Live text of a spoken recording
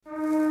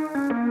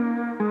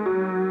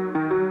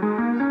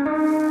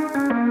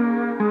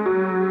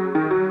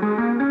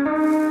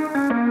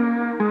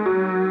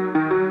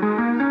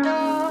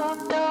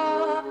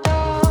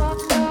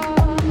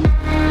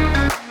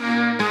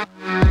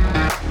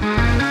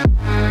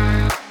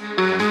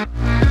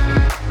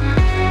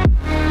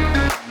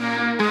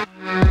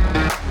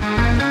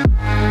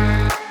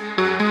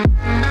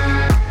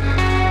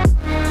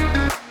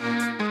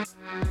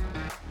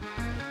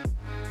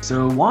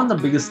one of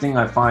the biggest thing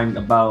I find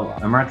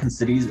about American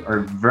cities are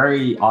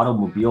very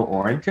automobile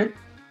oriented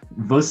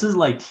versus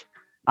like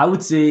I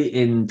would say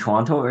in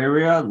Toronto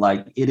area,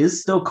 like it is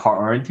still car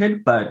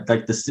oriented, but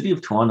like the city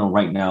of Toronto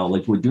right now,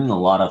 like we're doing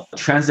a lot of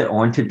transit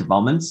oriented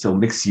developments, so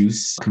mixed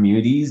use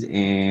communities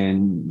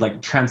and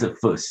like transit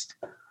first.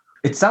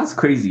 It sounds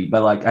crazy,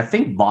 but like I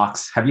think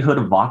Vox, have you heard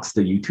of Vox,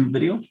 the YouTube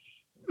video?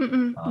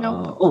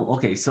 Nope.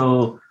 Okay.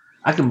 So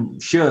I can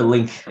share a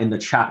link in the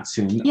chat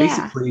soon. Yeah.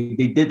 Basically,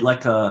 they did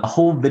like a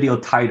whole video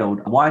titled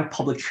 "Why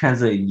Public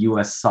Transit in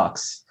US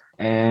Sucks."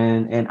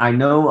 And I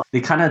know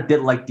they kind of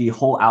did like the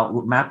whole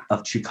outlook map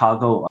of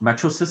Chicago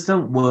metro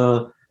system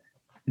where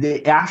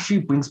they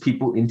actually brings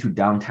people into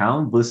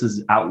downtown versus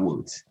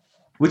outwards,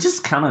 which is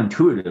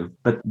counterintuitive.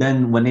 But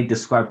then when they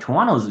describe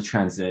Toronto as a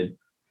transit,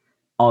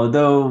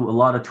 although a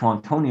lot of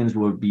Torontonians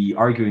would be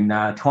arguing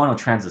that Toronto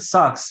transit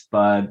sucks,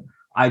 but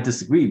I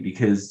disagree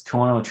because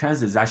Toronto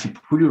transit is actually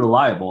pretty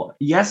reliable.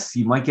 Yes,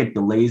 you might get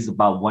delays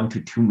about 1 to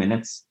 2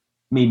 minutes,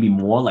 maybe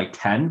more like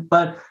 10,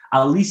 but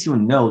at least you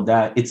know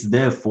that it's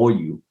there for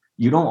you.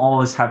 You don't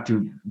always have to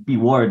be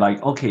worried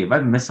like, okay, if I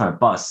miss my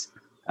bus,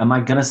 am I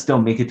gonna still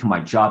make it to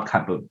my job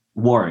type of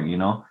worrying, you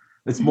know?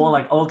 It's more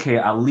like, okay,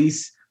 at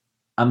least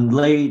I'm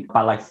late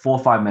by like 4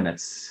 or 5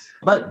 minutes.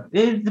 But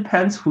it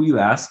depends who you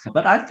ask.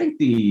 But I think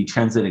the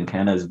transit in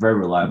Canada is very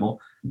reliable.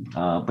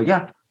 But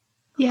yeah,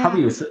 how about Yeah.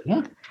 you?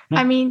 Yeah.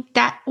 I mean,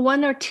 that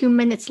 1 or 2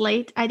 minutes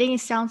late, I think it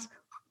sounds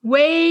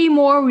way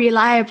more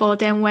reliable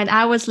than when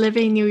I was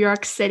living in New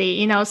York City.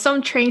 You know,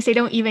 some trains, they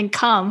don't even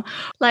come.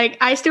 Like,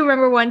 I still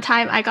remember one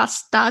time I got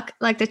stuck,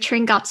 like the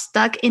train got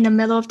stuck in the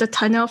middle of the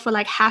tunnel for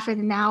like half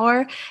an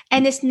hour.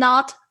 And it's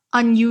not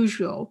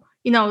unusual.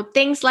 You know,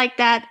 things like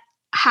that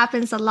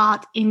happens a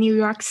lot in New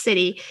York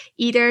City.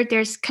 Either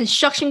there's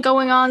construction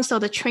going on, so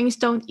the trains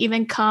don't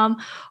even come,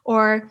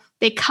 or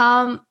they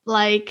come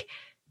like,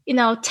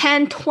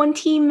 10,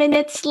 20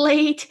 minutes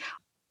late.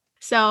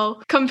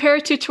 So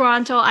compared to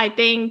Toronto, I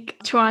think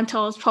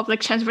Toronto's public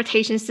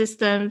transportation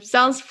system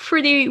sounds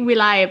pretty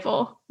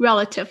reliable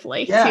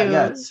relatively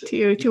Yeah.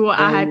 to what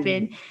I have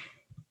been.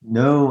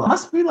 No, it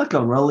must be like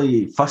a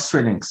really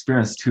frustrating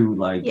experience to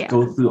like Yeah.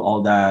 go through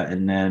all that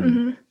and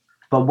then.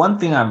 But one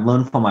thing I've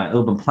learned from my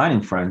urban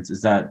planning friends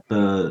is that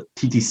the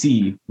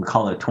TTC, we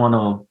call it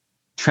Toronto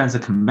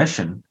Transit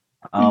Commission,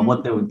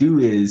 what they would do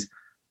is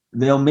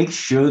they'll make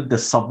sure the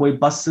subway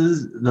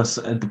buses,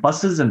 the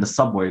buses and the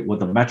subway, or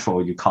the metro,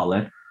 you call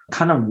it,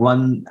 kind of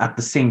run at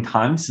the same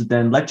time. So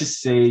then let's just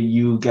say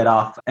you get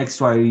off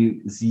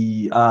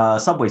XYZ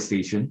subway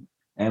station,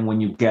 and when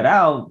you get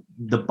out,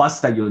 the bus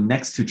that you're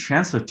next to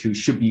transfer to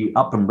should be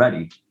up and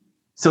ready.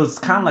 So it's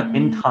kind of like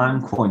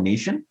in-time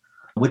coordination,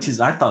 which is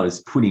I thought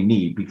is pretty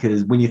neat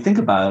because when you think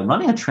about it,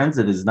 running a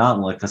transit is not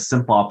like a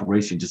simple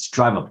operation, just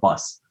drive a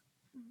bus.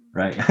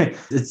 Right.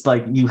 It's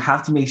like you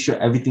have to make sure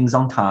everything's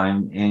on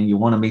time and you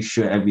want to make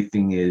sure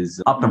everything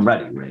is up and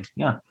ready, right?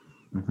 Yeah.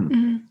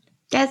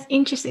 That's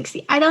interesting.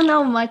 See, I don't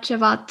know much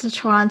about the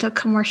Toronto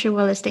commercial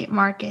real estate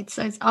market,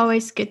 so it's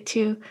always good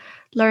to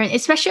learn,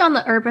 especially on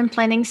the urban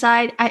planning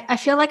side. I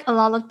feel like a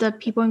lot of the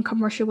people in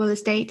commercial real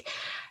estate,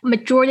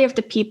 majority of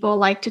the people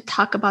like to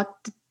talk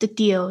about the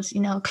deals,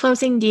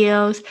 closing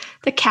deals,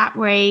 the cap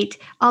rate,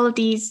 all of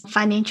these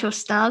financial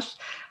stuff.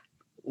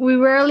 We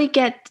rarely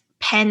get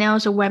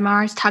panels or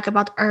webinars talk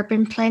about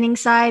urban planning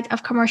side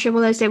of commercial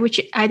real estate,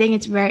 which I think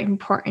is very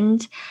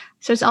important.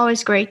 So it's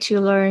always great to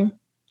learn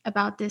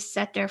about this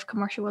sector of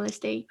commercial real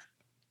estate.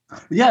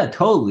 Yeah,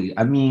 totally.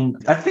 I mean,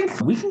 I think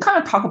we can kind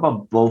of talk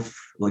about both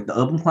like the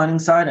urban planning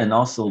side and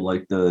also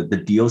like the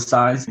deal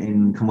size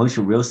in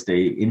commercial real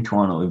estate in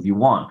Toronto if you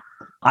want.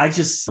 I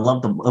just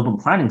love the urban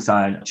planning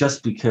side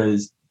just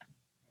because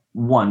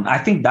one, I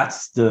think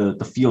that's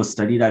the field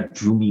study that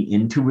drew me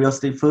into real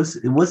estate first.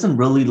 It wasn't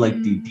really like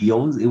the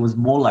deals. It was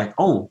more like,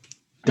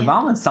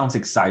 development sounds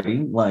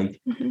exciting.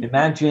 Like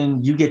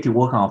imagine you get to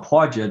work on a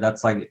project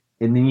that's like,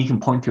 and then you can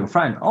point to a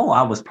friend,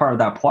 I was part of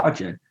that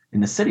project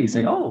in the city.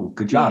 Say,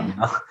 good job.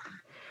 Yeah.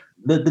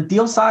 The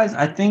deal size,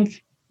 I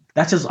think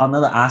that's just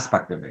another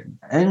aspect of it.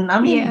 And I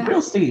mean, real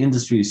estate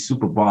industry is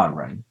super broad,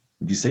 right?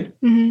 Would you say?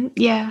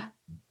 Yeah.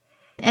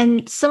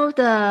 And some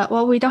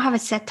of we don't have a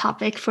set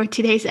topic for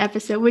today's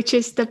episode, which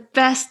is the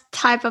best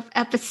type of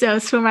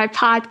episodes for my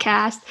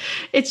podcast.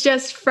 It's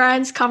just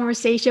friends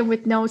conversation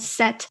with no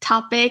set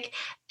topic.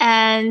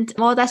 And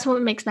that's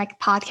what makes my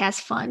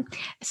podcast fun.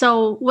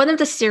 So one of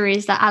the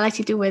series that I like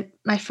to do with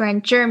my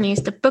friend Jeremy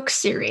is the book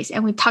series.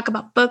 And we talk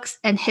about books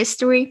and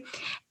history.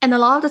 And a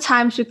lot of the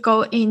times we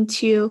go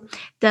into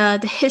the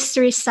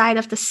history side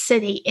of the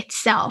city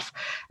itself,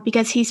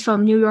 because he's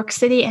from New York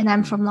City and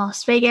I'm from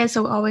Las Vegas.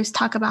 So we always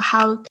talk about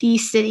how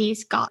these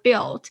cities got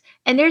built.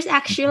 And there's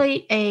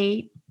actually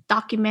a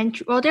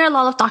documentary. Well, there are a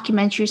lot of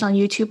documentaries on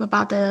YouTube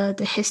about the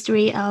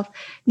history of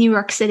New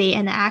York City.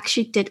 And I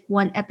actually did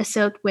one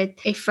episode with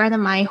a friend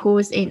of mine who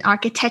was in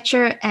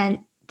architecture. And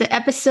the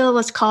episode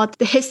was called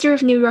The History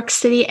of New York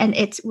City and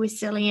Its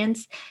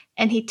Resilience.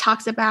 And he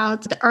talks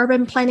about the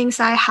urban planning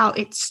side, how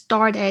it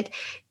started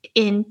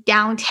in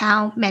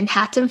downtown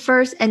Manhattan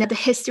first, and the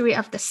history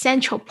of the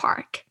Central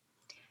Park.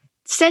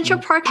 Central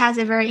Park has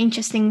a very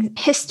interesting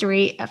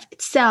history of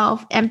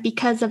itself. And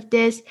because of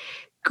this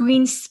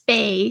green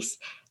space,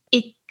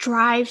 it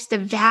drives the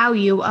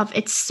value of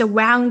its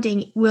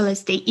surrounding real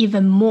estate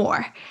even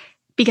more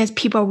because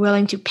people are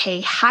willing to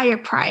pay higher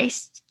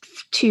price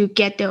to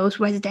get those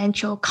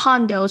residential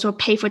condos or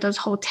pay for those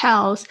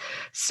hotels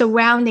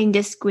surrounding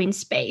this green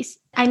space.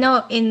 I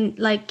know in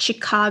like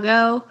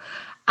Chicago,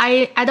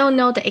 I don't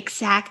know the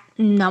exact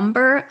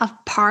number of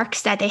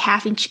parks that they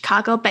have in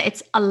Chicago, but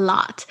it's a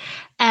lot.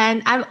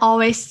 And I'm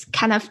always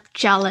kind of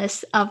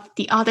jealous of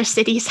the other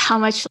cities, how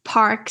much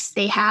parks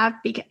they have.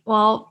 Because,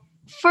 well,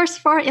 first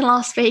of all, in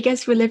Las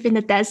Vegas, we live in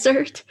the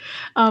desert.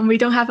 We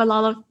don't have a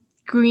lot of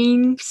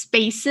green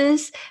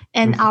spaces,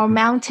 and our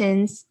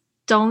mountains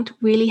don't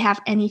really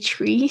have any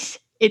trees.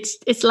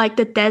 It's like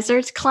the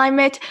desert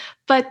climate,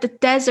 but the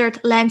desert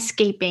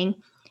landscaping,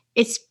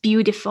 it's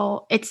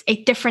beautiful. It's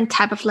a different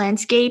type of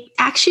landscape.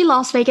 Actually,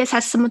 Las Vegas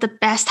has some of the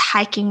best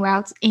hiking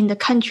routes in the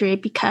country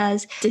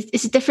because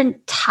it's a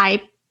different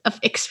type of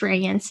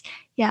experience.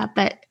 Yeah,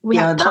 but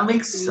that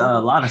makes a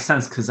lot of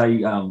sense because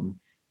when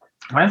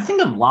I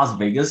think of Las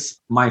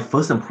Vegas, my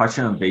first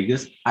impression of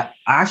Vegas, I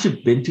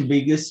actually been to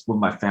Vegas with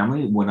my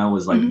family when I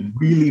was like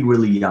really,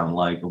 really young,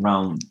 like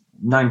around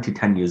 9 to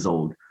 10 years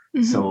old.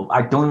 So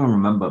I don't even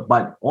remember,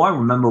 but all I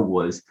remember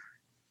was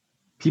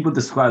people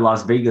describe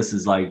Las Vegas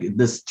as like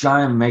this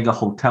giant mega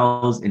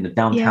hotels in the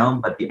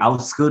downtown, but the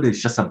outskirts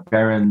is just a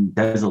barren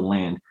desert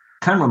land.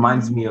 Kind of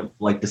reminds me of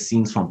like the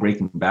scenes from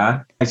Breaking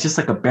Bad. It's just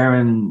like a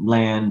barren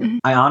land.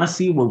 I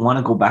honestly would want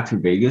to go back to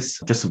Vegas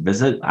just to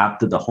visit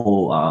after the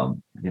whole,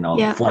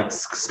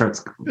 flights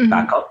starts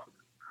back up.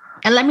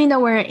 And let me know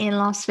where in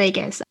Las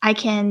Vegas. I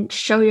can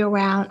show you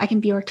around. I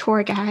can be your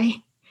tour guide.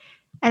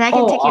 And I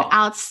can take you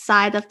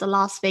outside of the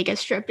Las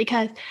Vegas Strip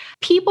because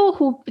people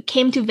who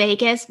came to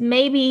Vegas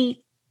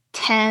maybe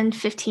 10,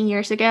 15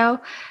 years ago,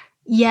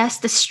 yes,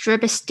 the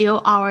Strip is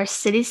still our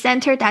city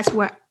center. That's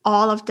where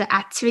all of the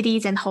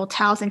activities and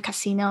hotels and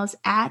casinos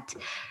at.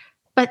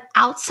 But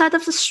outside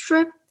of the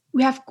Strip,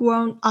 we have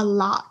grown a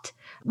lot.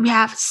 We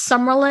have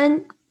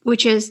Summerlin,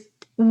 which is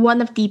one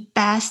of the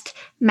best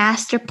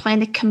master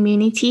planned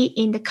community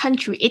in the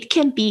country. It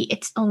can be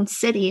its own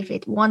city if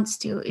it wants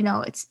to.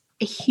 It's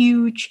a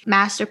huge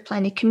master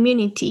planned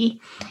community.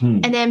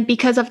 And then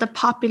because of the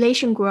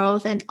population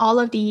growth and all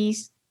of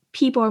these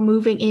people are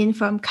moving in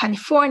from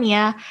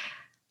California,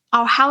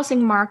 our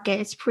housing market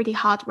is pretty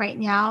hot right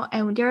now.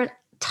 And there are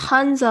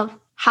tons of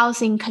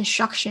housing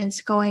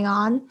constructions going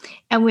on.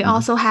 And we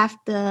also have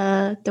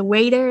the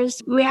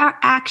Raiders. We are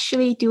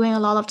actually doing a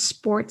lot of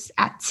sports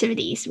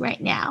activities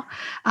right now.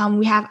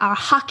 We have our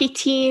hockey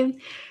team,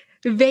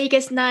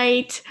 Vegas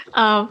night.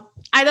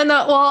 I don't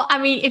know. Well,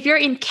 I mean, if you're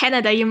in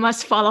Canada, you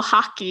must follow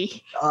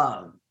hockey.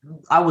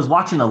 I was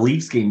watching a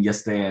Leafs game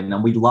yesterday,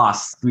 and we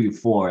lost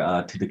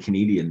 3-4 to the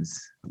Canadians.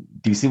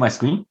 Do you see my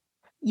screen?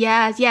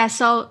 Yeah.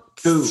 So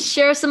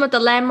share some of the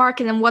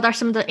landmarks and what are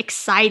some of the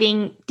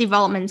exciting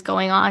developments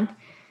going on.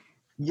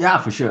 Yeah,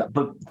 for sure.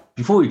 But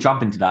before we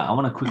jump into that, I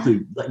want to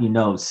quickly let you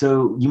know.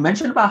 So you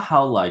mentioned about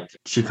how like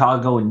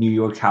Chicago and New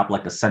York have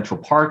like a Central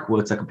Park where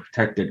it's like a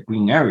protected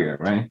green area,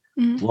 right?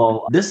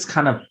 Well,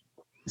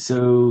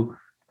 so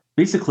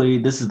basically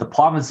this is the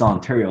province of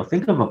Ontario.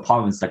 Think of a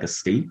province like a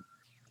state,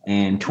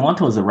 and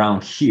Toronto is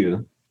around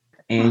here.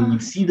 And you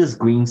see this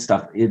green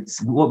stuff.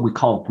 It's what we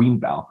call green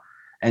belt.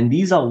 And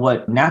these are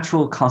what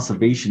natural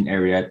conservation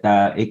area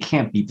that it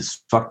can't be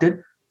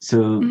destructed.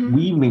 So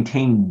we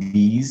maintain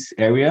these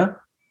area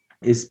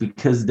is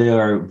because they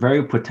are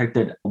very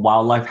protected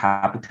wildlife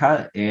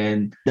habitat.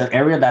 And the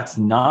area that's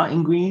not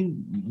in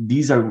green,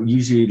 these are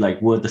usually like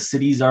where the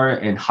cities are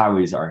and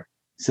highways are.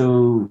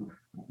 So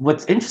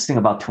what's interesting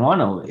about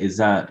Toronto is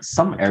that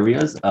some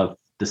areas of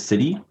the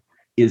city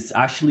is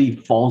actually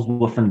falls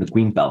within the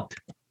green belt.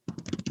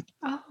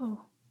 Oh.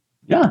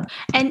 Yeah.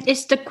 And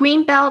is the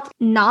green belt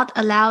not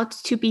allowed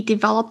to be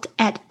developed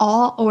at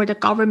all, or the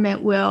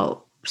government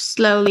will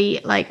slowly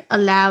like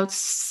allow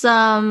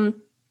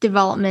some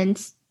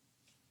developments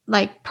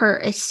like per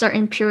a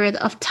certain period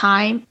of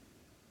time?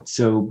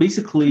 So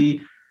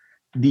basically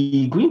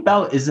the green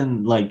belt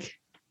isn't like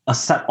a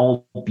set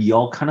all be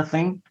all kind of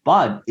thing,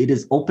 but it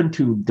is open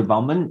to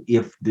development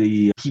if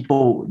the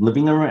people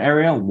living in an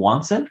area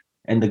wants it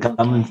and the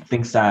government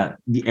thinks that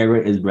the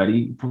area is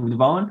ready for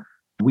development.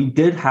 We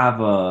did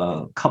have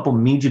a couple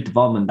major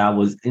development that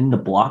was in the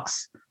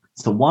blocks.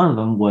 So one of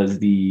them was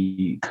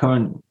the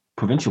current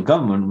provincial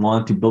government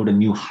wanted to build a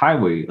new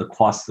highway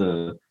across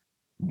the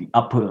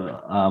upper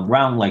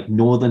around like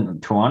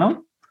northern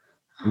Toronto,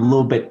 a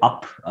little bit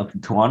up of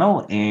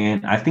Toronto.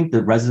 And I think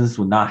the residents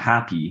were not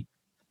happy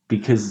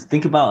because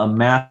think about a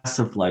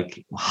massive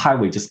like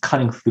highway just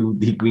cutting through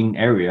the green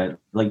area.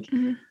 Like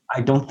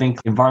I don't think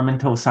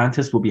environmental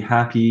scientists will be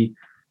happy.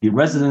 The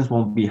residents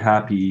won't be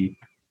happy.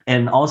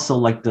 And also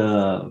like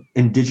the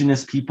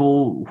indigenous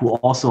people who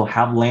also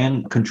have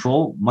land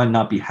control might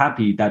not be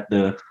happy that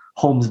the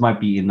homes might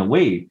be in the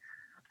way.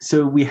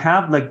 So we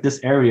have like this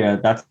area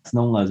that's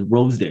known as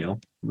Rosedale.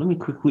 Let me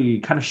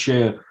quickly kind of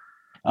share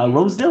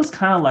Rosedale is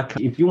kind of like,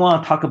 if you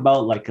want to talk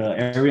about like an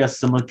area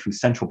similar to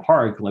Central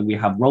Park, like we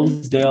have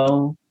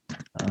Rosedale.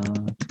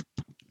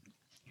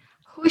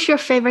 Who's your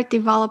favorite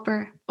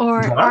developer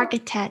or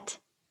architect?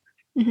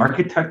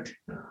 Architect,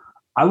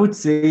 I would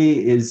say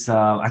is,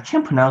 I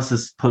can't pronounce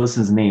this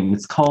person's name.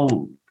 It's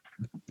called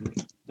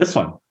this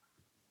one.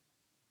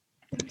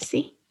 Let's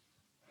see.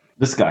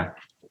 This guy.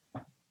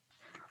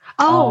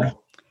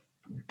 Oh,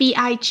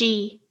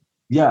 B-I-G.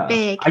 Yeah.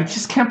 Big. I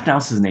just can't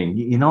pronounce his name,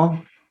 you know?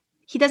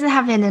 He doesn't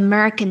have an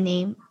American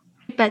name,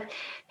 but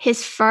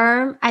his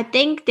firm, I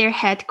think their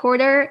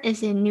headquarters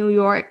is in New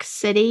York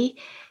City.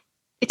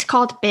 It's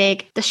called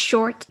Big, the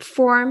short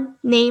form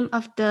name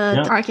of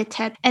the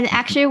architect. And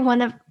actually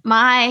one of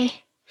my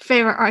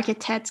favorite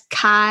architects,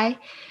 Tsai,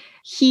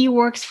 he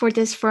works for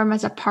this firm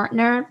as a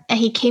partner, and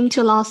he came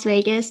to Las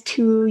Vegas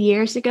 2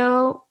 years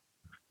ago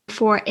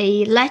for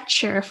a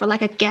lecture, for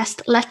like a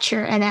guest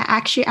lecture. And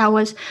I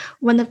was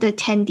one of the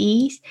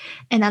attendees,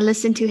 and I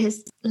listened to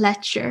his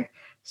lecture.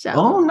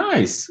 So,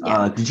 nice.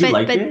 Yeah. Did you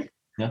like it?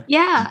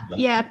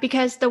 Yeah,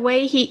 because the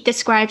way he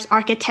describes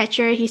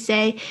architecture, he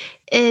say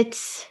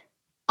it's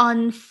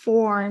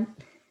unformed.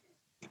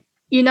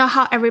 You know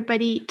how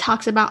everybody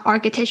talks about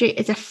architecture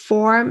is a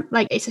form,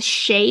 like it's a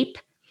shape,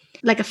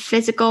 like a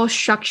physical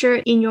structure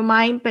in your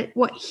mind. But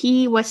what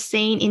he was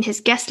saying in his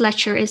guest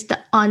lecture is the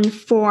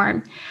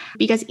unformed.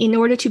 Because in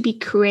order to be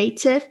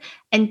creative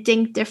and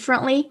think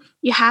differently,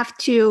 you have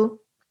to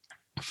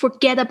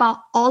forget about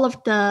all of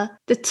the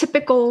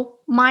typical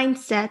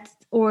mindsets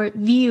or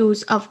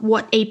views of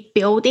what a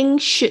building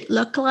should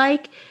look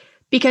like.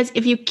 Because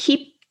if you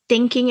keep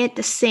thinking it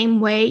the same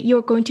way,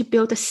 you're going to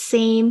build the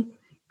same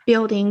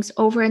buildings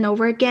over and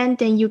over again.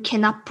 Then you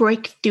cannot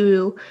break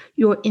through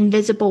your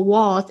invisible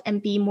walls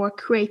and be more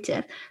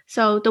creative.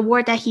 So the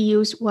word that he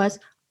used was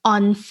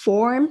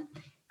unformed,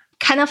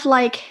 kind of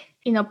like,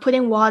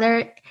 putting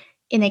water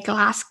in a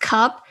glass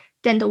cup.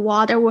 Then the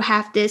water will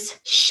have this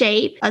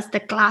shape as the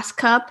glass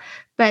cup,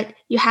 but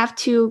you have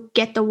to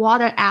get the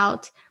water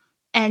out,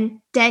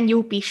 and then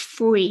you'll be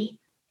free.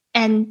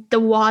 And the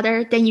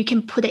water, then you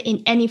can put it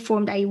in any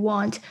form that you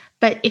want.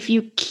 But if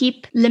you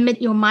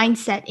limit your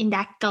mindset in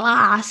that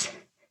glass,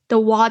 the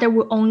water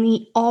will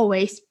only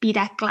always be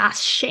that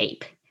glass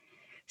shape.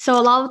 So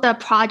a lot of the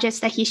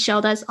projects that he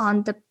showed us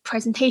on the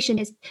presentation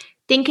is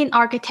thinking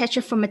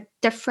architecture from a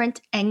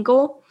different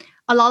angle.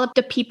 A lot of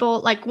the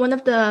people, like one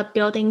of the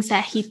buildings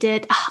that he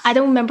did, I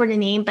don't remember the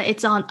name, but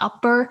it's on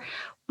Upper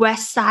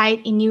West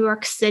Side in New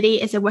York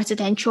City. It's a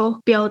residential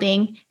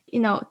building.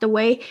 The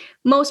way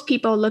most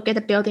people look at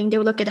a building, they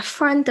will look at the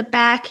front, the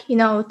back,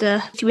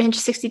 the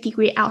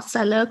 360-degree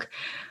outside look.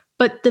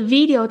 But the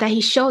video that he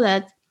showed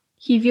us,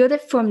 he viewed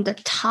it from the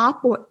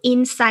top or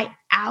inside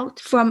out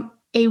from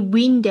a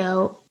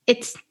window.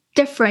 It's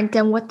different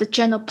than what the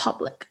general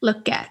public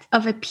look at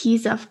of a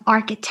piece of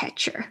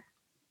architecture.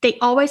 They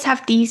always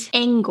have these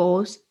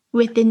angles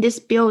within this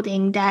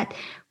building that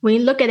when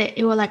you look at it,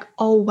 it will like,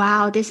 oh,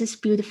 wow, this is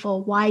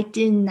beautiful. Why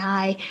didn't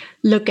I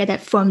look at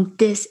it from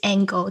this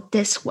angle,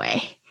 this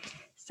way?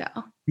 So,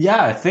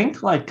 yeah, I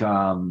think like,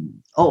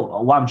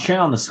 what I'm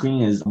sharing on the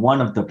screen is one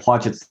of the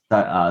projects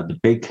that the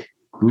big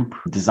group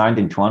designed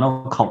in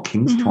Toronto called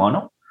King's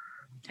Toronto.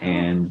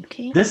 And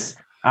this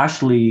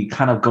actually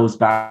kind of goes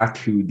back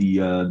to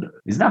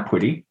isn't that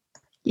pretty?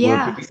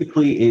 Yeah. Where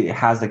basically it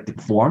has like the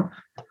form.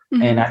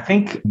 And I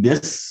think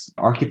this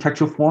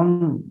architectural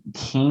form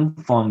came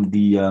from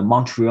the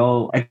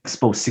Montreal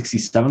Expo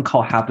 67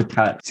 called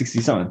Habitat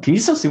 67. Can you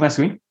still see my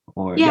screen?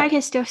 I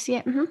can still see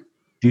it. Do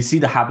you see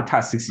the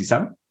Habitat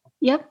 67?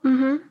 Yep.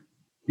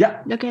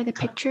 Yeah. Look at the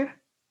picture.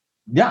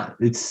 Yeah,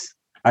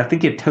 I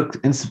think it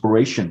took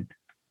inspiration.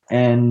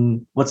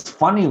 And what's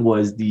funny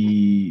was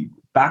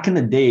back in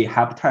the day,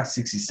 Habitat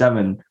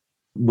 67,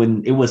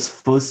 when it was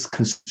first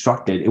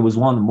constructed, it was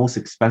one of the most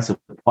expensive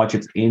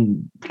projects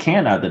in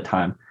Canada at the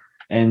time.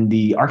 And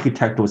the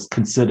architect was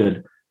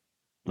considered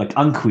like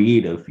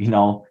uncreative,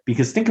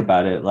 because think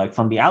about it, like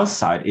from the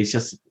outside, it's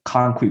just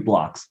concrete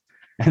blocks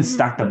and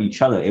stacked up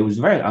each other. It was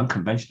very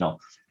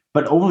unconventional.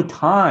 But over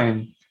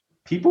time,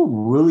 people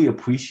really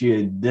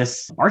appreciated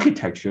this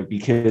architecture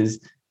because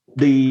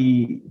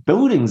the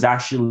building's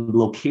actually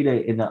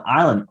located in an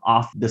island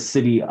off the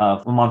city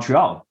of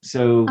Montreal.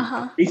 So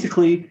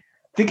basically,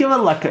 think of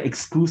it like an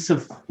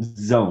exclusive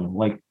zone,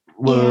 like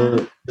where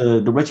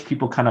the rich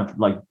people kind of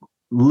like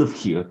live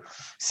here.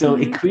 So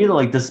it created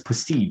like this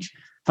prestige.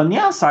 From the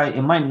outside,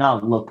 it might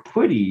not look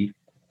pretty,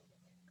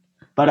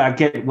 but I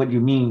get what you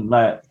mean.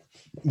 Like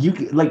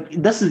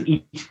this is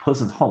each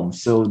person's home,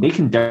 so they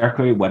can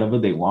decorate whatever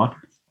they want.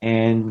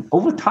 And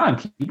over time,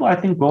 people, I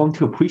think, going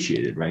to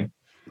appreciate it, right?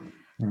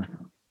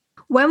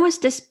 When was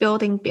this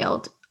building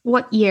built?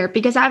 What year?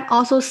 Because I've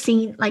also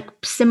seen like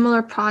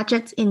similar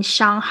projects in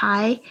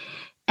Shanghai,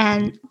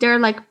 and there are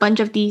like a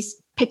bunch of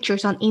these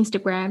pictures on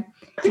Instagram.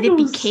 Did it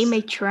became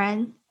a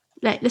trend?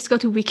 Let's go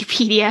to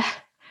Wikipedia.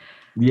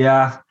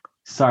 Yeah.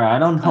 Sorry, I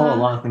don't know a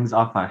lot of things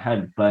off my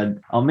head, but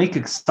I'll make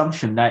an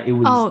assumption that it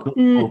was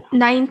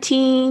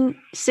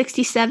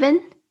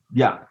 1967.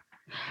 Yeah.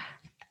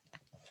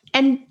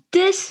 And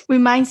this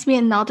reminds me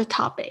another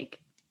topic.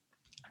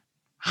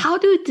 How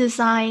do you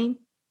design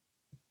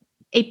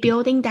a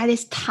building that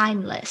is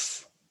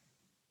timeless?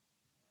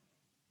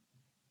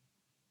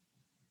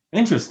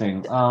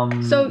 Interesting.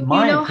 So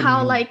My how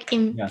opinion, like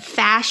in yeah,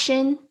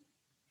 fashion,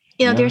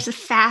 yeah. there's a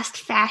fast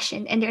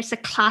fashion and there's a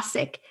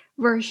classic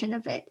version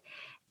of it.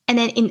 And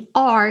then in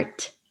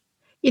art,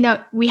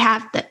 we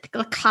have the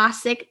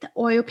classic, the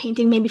oil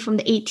painting, maybe from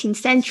the 18th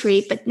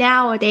century. But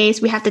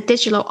nowadays we have the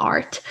digital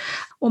art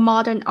or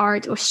modern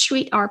art or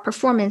street art,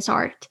 performance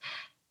art.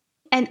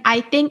 And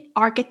I think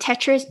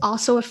architecture is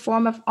also a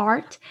form of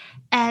art.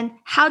 And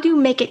how do you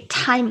make it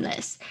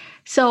timeless?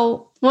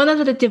 So one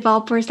of the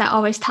developers that I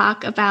always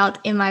talk about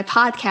in my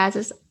podcast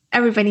is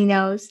everybody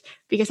knows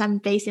because I'm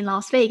based in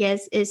Las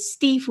Vegas is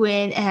Steve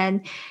Wynn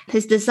and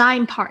his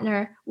design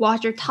partner,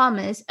 Roger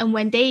Thomas. And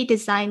when they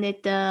designed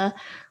the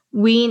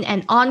Wynn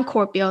and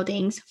Encore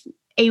buildings,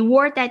 a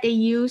word that they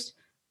used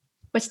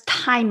was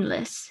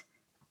timeless.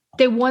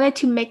 They wanted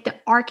to make the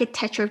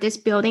architecture of these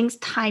buildings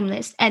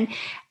timeless. And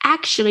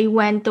actually,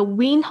 when the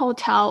Wynn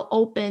Hotel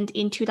opened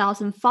in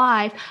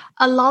 2005,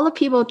 a lot of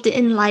people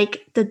didn't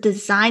like the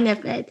design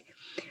of it.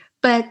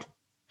 But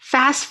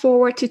fast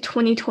forward to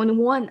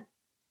 2021,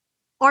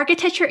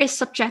 architecture is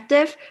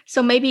subjective.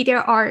 So maybe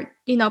there are,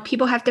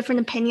 people have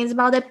different opinions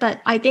about it. But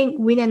I think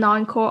Wynn and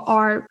Encore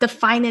are the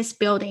finest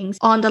buildings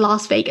on the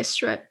Las Vegas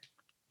Strip.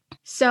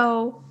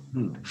 So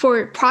for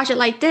a project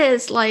like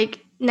this, like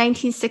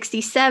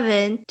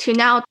 1967 to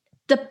now,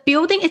 the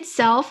building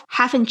itself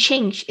haven't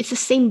changed. It's the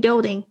same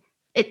building,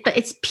 but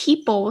it's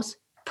people's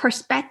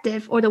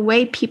perspective or the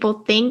way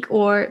people think,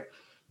 or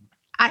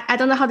I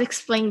don't know how to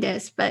explain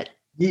this, but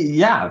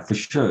Yeah, for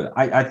sure.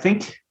 I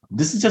think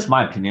this is just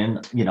my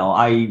opinion.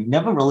 I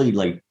never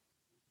really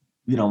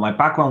my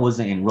background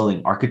wasn't in really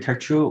in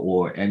architecture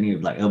or any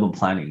of like urban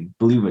planning,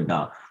 believe it or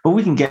not. But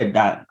we can get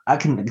that. I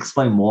can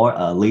explain more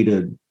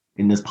later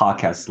in this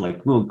podcast.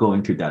 Like we'll go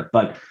into that.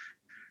 But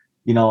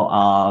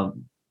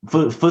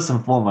first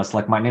and foremost,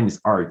 like my name is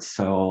Art,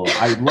 so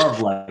I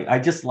love I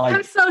just like.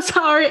 I'm so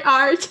sorry,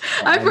 Art.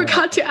 I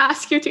forgot to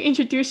ask you to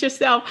introduce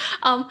yourself.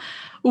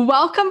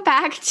 Welcome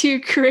back to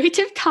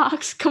Creative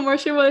Talks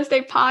Commercial Real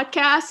Estate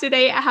Podcast.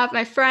 Today I have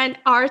my friend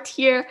Art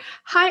here.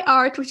 Hi,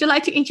 Art. Would you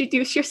like to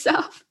introduce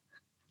yourself?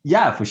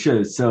 Yeah, for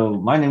sure.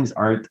 So my name is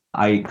Art.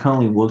 I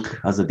currently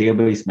work as a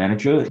database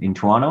manager in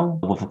Toronto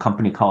with a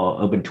company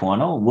called Urban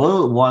Toronto.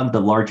 We're one of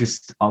the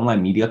largest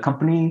online media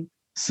company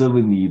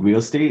serving the real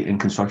estate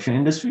and construction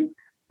industry.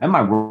 And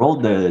my role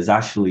there is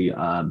actually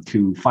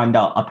to find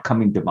out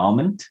upcoming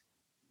development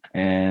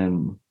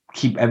and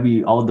keep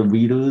all the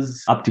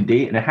readers up to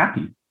date and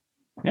happy.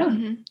 Yeah.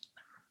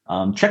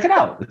 Mm-hmm. Check it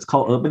out. It's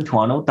called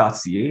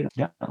urbantoronto.ca.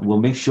 Yeah. We'll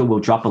make sure we'll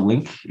drop a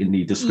link in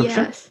the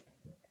description. Yes.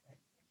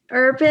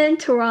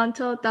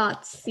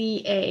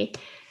 urbantoronto.ca.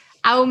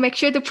 I will make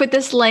sure to put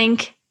this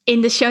link in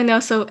the show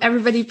notes, so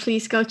everybody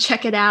please go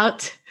check it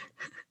out.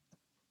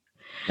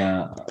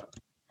 Yeah.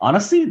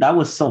 Honestly, that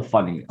was so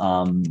funny.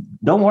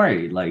 Don't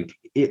worry. Like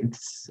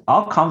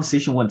our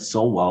conversation went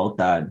so well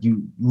that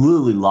you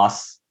literally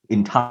lost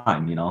in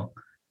time,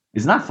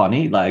 Isn't that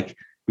funny? Like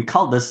we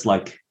call this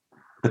like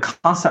the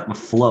concept of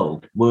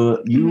flow, where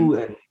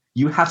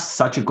you have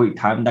such a great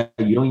time that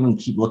you don't even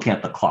keep looking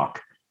at the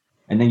clock.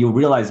 And then you'll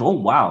realize, oh,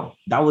 wow,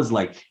 that was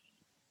like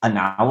an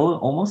hour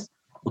almost.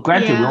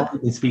 Granted, we've only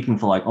been speaking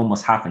for like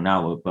almost half an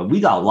hour, but we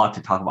got a lot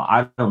to talk about.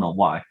 I don't know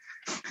why.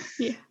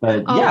 Yeah.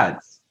 But yeah.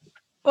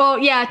 Well,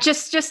 yeah,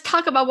 just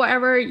talk about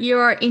whatever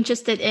you're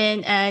interested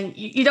in, and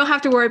you don't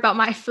have to worry about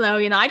my flow.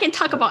 I can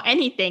talk about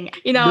anything.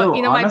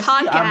 Honestly, my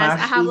podcast, I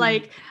have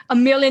like a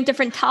million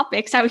different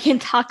topics that we can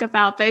talk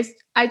about, but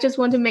I just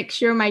want to make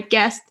sure my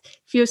guest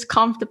feels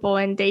comfortable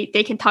and they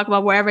can talk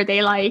about wherever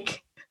they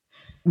like.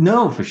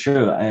 No, for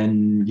sure.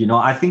 And,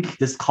 I think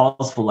this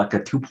calls for like a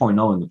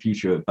 2.0 in the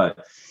future,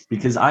 but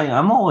because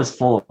I'm always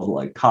full of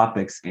like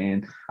topics,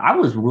 and I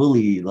was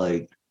really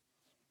like,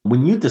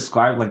 when you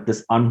describe like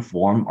this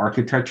unformed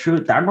architecture,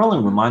 that really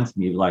reminds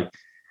me of like,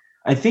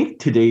 I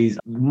think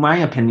my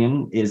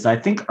opinion is I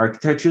think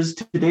architectures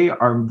today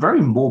are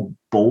very more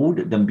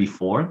bold than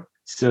before.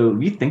 So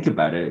if you think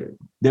about it,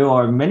 there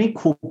are many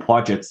cool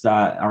projects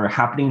that are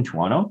happening in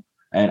Toronto,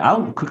 and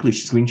I'll quickly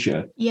screen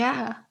share.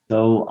 Yeah.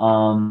 So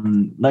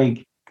can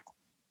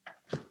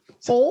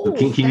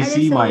you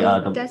see the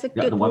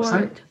website?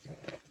 Word.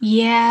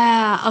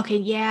 Yeah. Okay.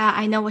 Yeah.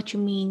 I know what you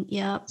mean.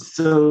 Yep.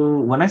 So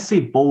when I say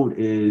bold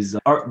is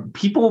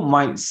people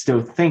might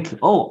still think,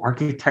 oh,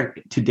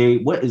 architect today,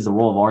 what is the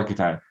role of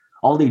architect?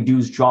 All they do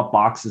is drop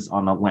boxes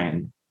on the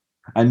land.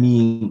 I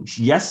mean,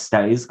 yes,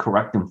 that is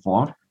correct and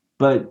form.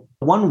 But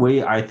one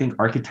way I think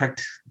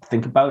architects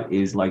think about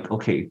is like,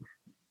 okay,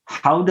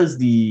 how does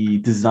the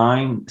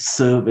design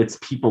serve its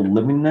people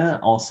living there,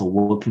 also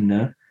working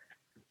there?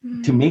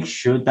 To make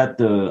sure that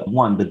the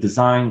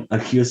design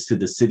adheres to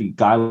the city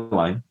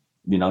guideline.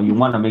 You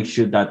want to make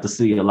sure that the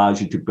city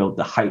allows you to build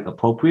the height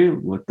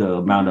appropriate with the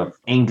amount of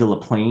angular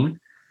plane.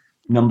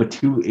 Number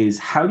two is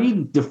how do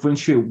you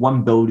differentiate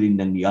one building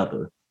than the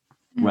other,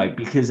 right?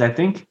 Because I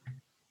think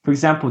For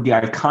example, the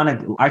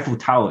iconic Eiffel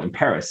Tower in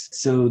Paris.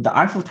 So the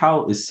Eiffel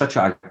Tower is such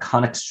an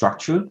iconic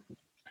structure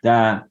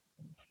that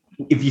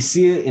if you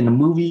see it in the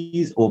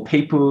movies or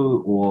paper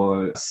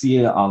or see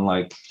it on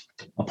like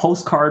a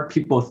postcard,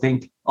 people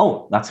think,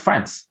 oh, that's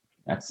France,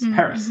 that's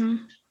Paris.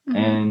 Mm-hmm.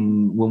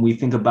 And when we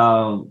think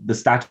about the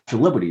Statue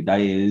of Liberty,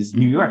 that is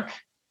New York.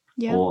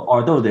 Yeah. Or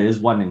although there is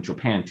one in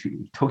Japan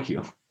too,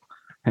 Tokyo.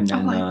 And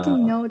then I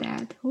didn't know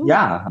that. Ooh.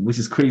 Yeah, which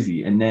is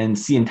crazy. And then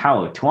CN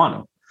Tower,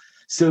 Toronto.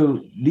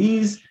 So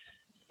these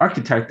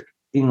architects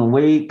in a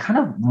way kind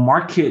of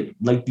market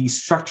like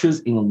these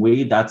structures in a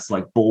way that's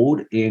like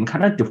bold and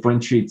kind of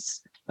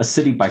differentiates a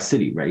city by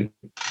city, right?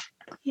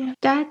 Yeah,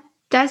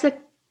 that's a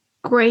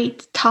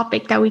great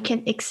topic that we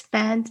can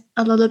expand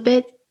a little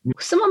bit.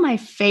 Some of my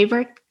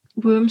favorite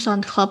rooms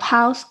on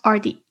Clubhouse are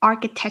the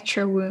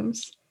architecture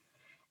rooms.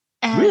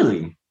 And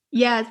really?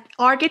 Yeah,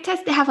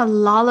 architects, they have a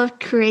lot of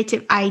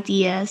creative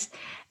ideas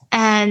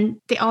and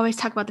they always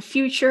talk about the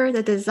future,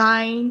 the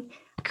design,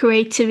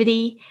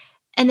 creativity.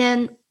 And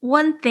then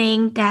one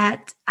thing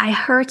that I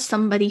heard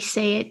somebody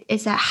say it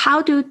is that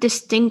how to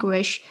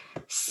distinguish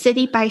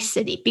city by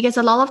city, because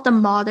a lot of the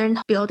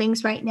modern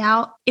buildings right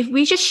now, if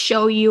we just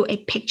show you a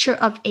picture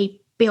of a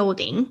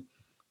building,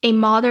 a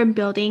modern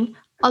building,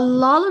 a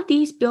lot of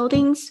these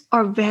buildings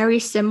are very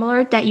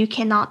similar that you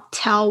cannot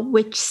tell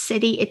which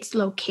city it's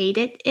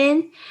located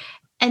in.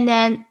 And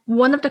then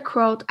one of the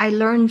quotes I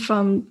learned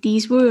from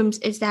these rooms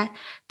is that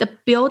the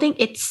building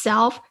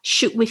itself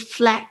should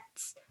reflect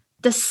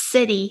the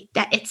city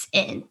that it's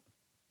in.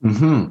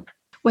 Mm-hmm.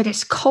 Whether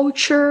it's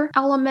culture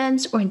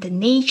elements or in the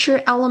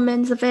nature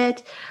elements of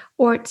it,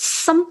 or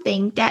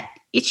something that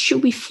it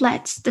should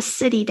reflect the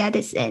city that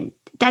it's in.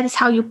 That is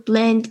how you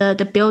blend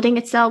the building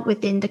itself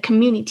within the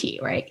community,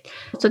 right?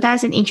 So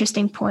that's an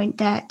interesting point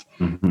that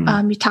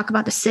you talk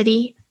about the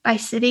city by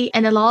city.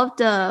 And a lot of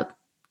the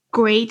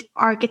great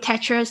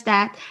architectures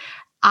that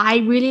I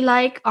really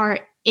like are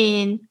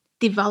in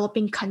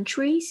developing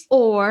countries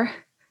or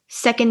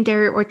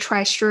secondary or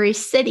tertiary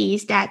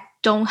cities that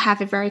don't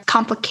have a very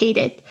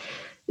complicated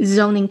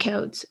zoning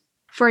codes.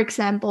 For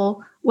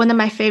example, one of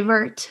my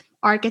favorite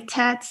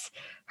architects,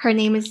 her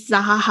name is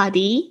Zaha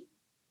Hadid.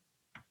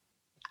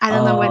 I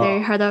don't know whether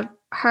you heard of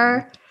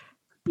her.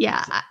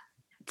 Yeah,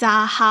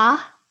 Zaha,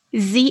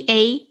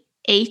 Zaha.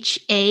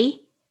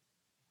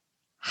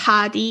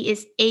 Hadid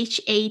is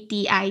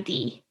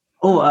Hadid.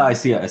 Oh, I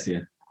see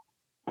it.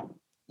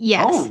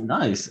 Yes. Oh,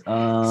 nice.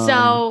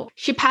 So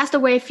she passed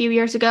away a few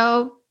years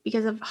ago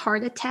because of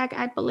heart attack,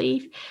 I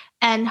believe.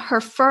 And her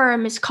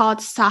firm is called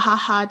Zaha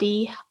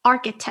Hadid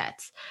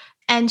Architects.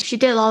 And she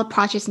did a lot of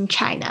projects in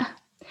China.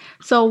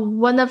 So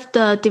one of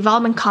the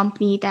development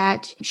company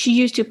that she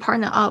used to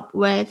partner up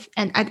with,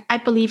 and I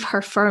believe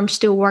her firm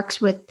still works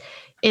with,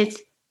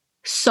 is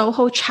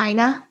Soho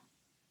China.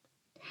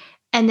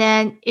 And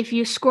then if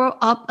you scroll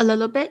up a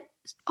little bit,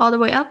 all the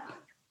way up.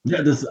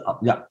 This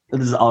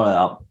is all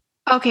up.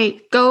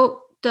 Okay,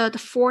 go the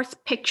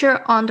fourth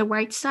picture on the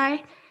right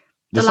side.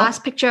 The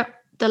last picture,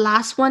 the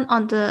last one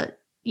on the,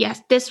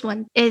 yes, this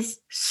one is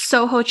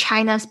Soho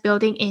China's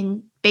building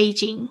in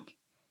Beijing.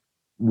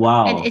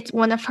 Wow. And it's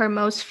one of her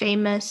most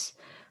famous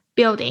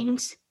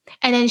buildings.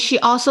 And then she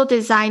also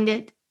designed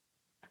it,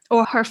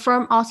 or her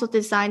firm also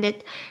designed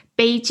it,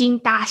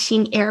 Beijing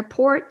Daxing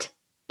Airport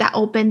that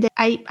opened,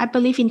 I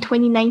believe in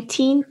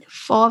 2019,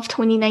 fall of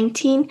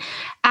 2019.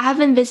 I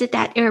haven't visited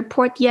that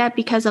airport yet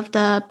because of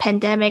the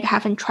pandemic. I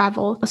haven't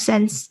traveled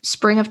since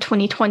spring of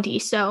 2020.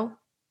 So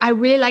I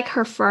really like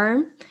her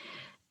firm.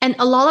 And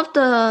a lot of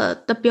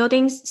the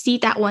buildings, see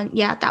that one?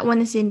 Yeah, that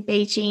one is in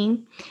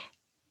Beijing.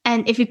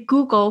 And if you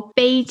Google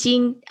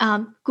Beijing,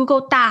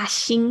 Google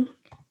Daxing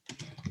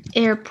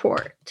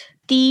Airport,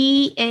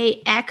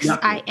 Daxing.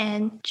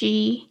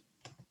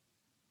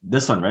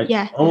 This one, right?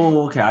 Yeah.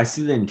 Oh, okay. I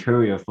see the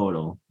interior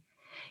photo.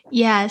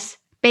 Yes.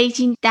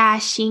 Beijing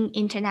Daxing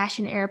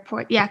International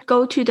Airport. Yeah.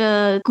 Go to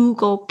the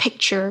Google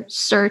picture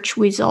search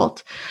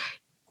result.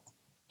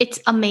 It's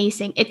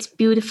amazing. It's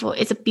beautiful.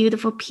 It's a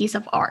beautiful piece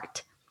of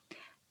art.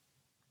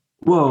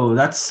 Whoa,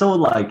 that's so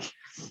like,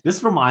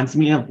 this reminds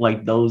me of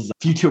like those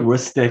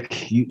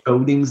futuristic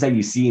buildings that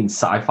you see in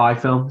sci-fi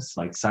films,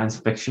 like science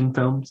fiction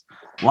films.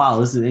 Wow,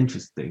 this is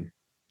interesting.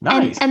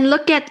 Nice. And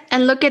look at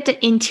the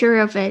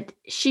interior of it.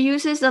 She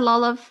uses a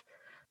lot of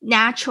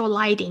natural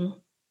lighting,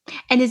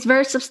 and it's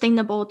very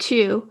sustainable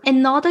too.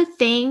 Another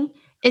thing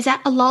is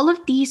that a lot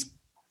of these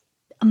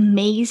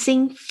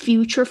amazing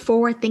future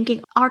forward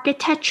thinking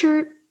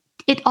architecture,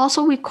 it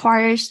also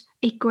requires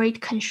a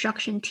great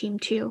construction team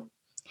too.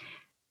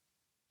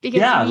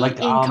 Because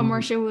in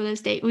commercial real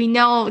estate, we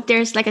know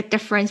there's like a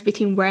difference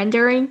between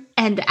rendering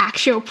and the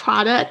actual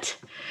product.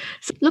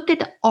 So look at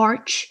the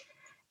arch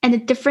and the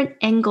different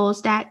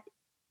angles that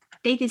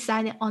they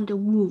designed it on the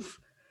roof.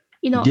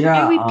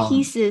 Every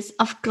pieces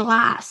of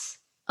glass,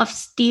 of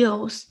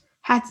steels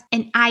has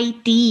an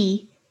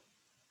ID.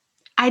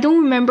 I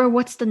don't remember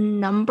what's the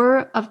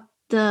number of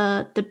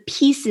the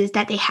pieces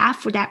that they have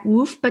for that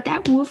roof, but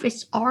that roof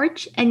is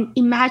arch. And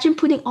imagine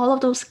putting all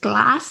of those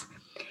glass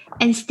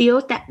and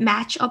still that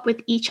match up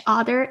with each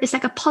other. It's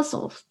like a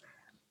puzzle.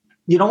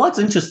 You know what's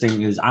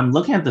interesting is I'm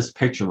looking at this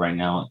picture right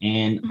now,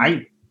 and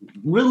I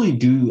really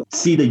do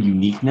see the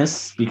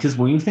uniqueness, because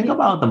when you think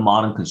about the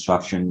modern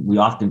construction, we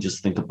often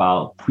just think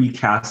about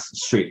precast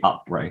straight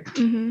up, right?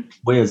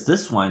 Whereas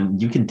this one,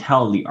 you can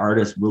tell the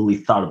artist really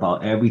thought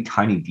about every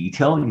tiny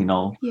detail,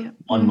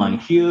 one line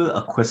here,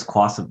 a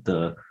crisscross of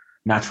the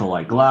natural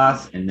light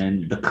glass, and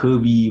then the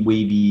curvy,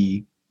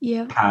 wavy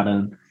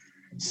pattern.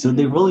 So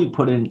they really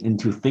put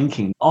into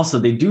thinking. Also,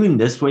 they do in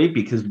this way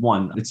because,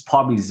 one, it's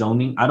probably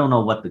zoning. I don't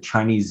know what the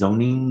Chinese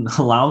zoning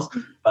allows,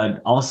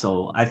 but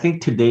also I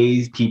think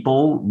today's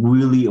people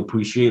really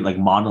appreciate like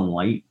modern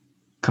light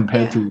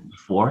compared to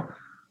before.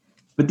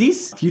 But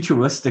these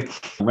futuristic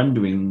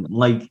rendering,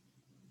 like,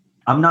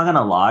 I'm not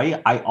gonna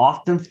lie, I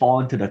often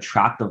fall into the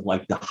trap of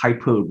like the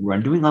hyper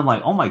rendering. I'm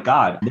like, oh my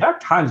God, there are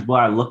times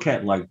where I look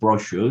at like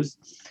brochures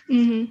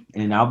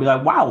and I'll be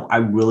like, wow, I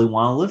really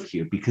want to live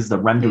here because the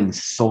rendering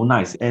is so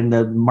nice. And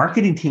the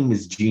marketing team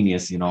is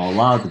genius. A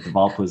lot of the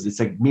developers, it's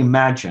like,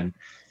 imagine,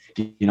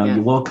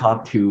 you woke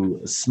up to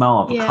smell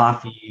of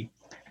coffee,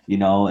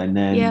 and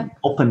then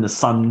open the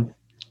sun,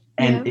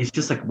 and it's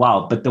just like,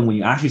 wow. But then when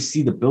you actually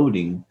see the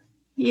building,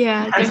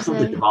 depends who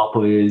the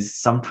developer is.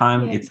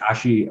 Sometimes it's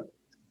actually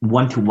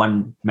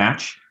one-to-one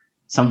match.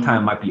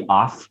 Sometimes it might be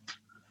off.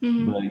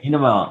 But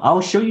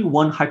I'll show you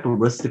one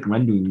hyper-realistic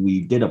rendering.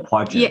 We did a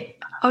project.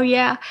 Oh,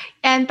 yeah.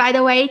 And by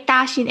the way,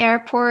 Daxing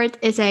Airport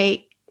is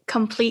a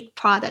complete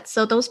product.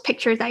 So those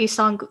pictures that you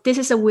saw, this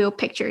is a real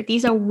picture.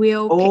 These are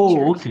real pictures.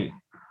 Oh, okay.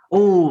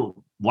 Oh,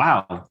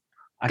 wow.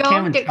 I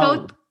can't even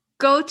tell.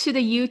 Go to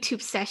the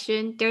YouTube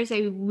session. There's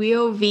a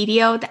real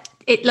video that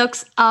it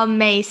looks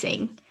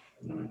amazing.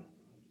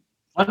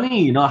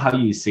 Funny, how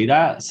you say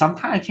that?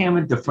 Sometimes I can't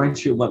even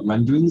differentiate what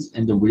renderings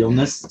and the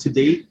realness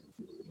today.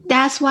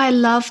 That's why I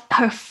love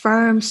her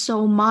firm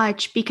so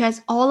much,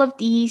 because all of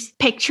these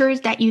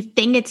pictures that you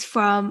think it's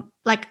from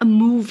like a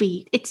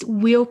movie, it's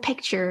real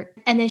picture.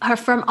 And then her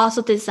firm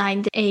also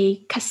designed a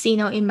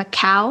casino in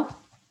Macau.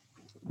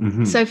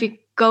 So if you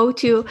go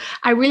to,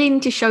 I really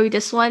need to show you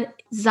this one,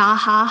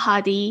 Zaha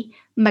Hadid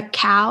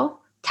Macau.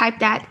 Type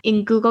that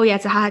in Google,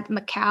 Zaha Hadid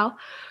Macau.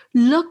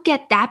 Look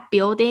at that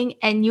building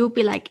and you'll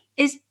be like,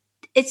 is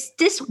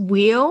this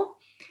real?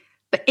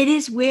 But it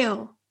is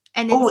real.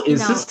 And it's,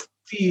 is this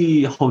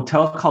the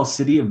hotel called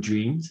City of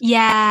Dreams?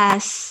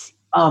 Yes.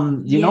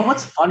 You know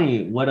what's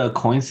funny? What a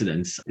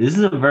coincidence. This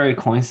is a very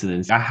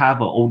coincidence. I have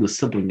an older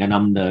sibling and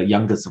I'm the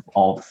youngest of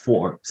all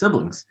 4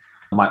 siblings.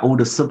 My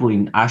older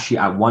sibling actually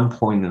at one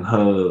point in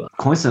her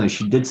coincidence,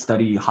 she did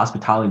study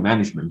hospitality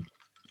management.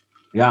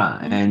 Yeah,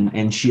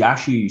 and she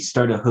actually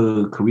started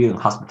her career in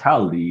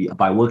hospitality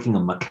by working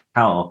in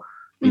Macau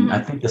in I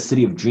think the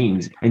City of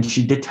Dreams. And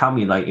she did tell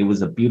me like it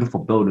was a beautiful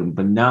building,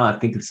 but now I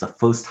think it's the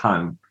first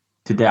time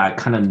today I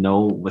kind of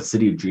know what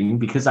City of Dreams,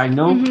 because I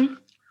know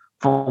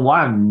from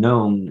what I've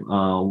known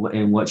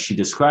and what she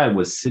described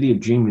was City of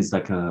Dreams is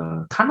like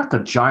a kind of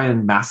like a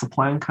giant master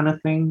plan kind of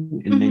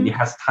thing, and then it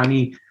has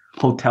tiny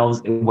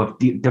hotels with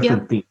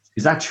different themes.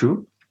 Is that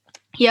true?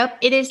 Yep,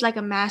 it is like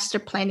a master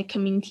planned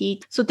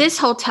community. So this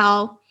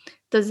hotel,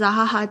 the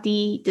Zaha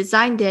Hadid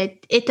designed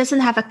it. It doesn't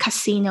have a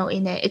casino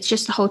in it. It's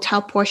just a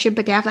hotel portion,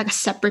 but they have like a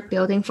separate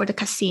building for the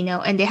casino,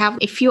 and they have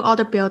a few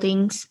other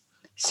buildings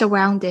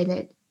surrounding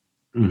it.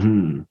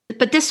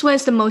 But this one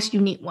is the most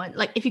unique one.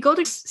 Like if you go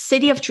to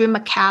City of Dream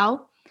Macau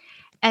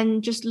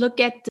and just look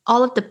at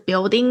all of the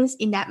buildings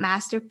in that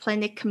master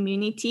planned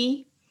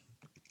community,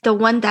 the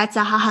one that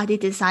Zaha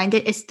Hadid designed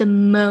it is the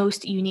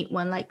most unique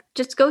one. Like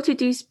just go to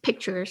these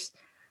pictures.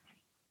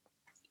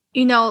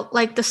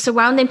 Like the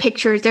surrounding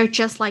pictures, they're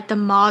just like the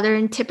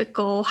modern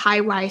typical high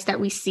rise that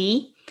we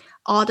see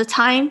all the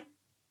time.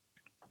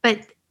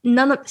 But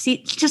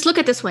just look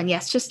at this one.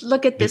 Yes, just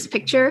look at this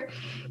picture.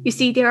 You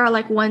see there are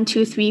like 1,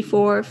 2, 3,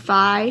 4,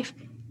 5.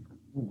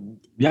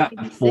 Yeah,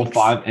 4,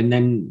 5. And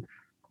then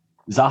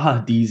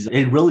Zaha Hadid's,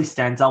 it really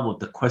stands out with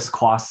the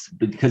crisscross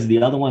because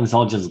the other one is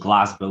all just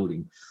glass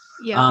building.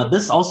 Yeah.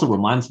 This also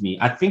reminds me,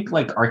 I think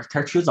like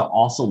architectures are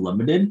also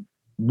limited.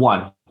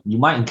 One, you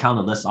might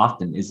encounter this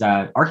often, is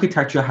that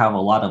architecture have a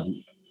lot of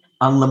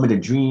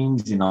unlimited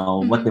dreams,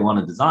 what they want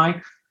to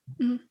design.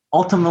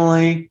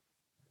 Ultimately,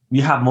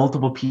 you have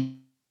multiple people.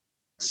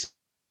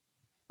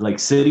 Like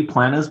city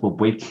planners will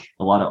break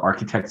a lot of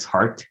architects'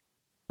 heart.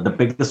 The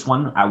biggest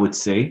one, I would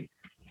say,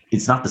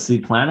 it's not the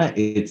city planner,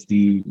 it's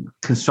the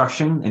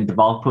construction and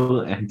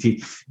developer and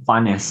the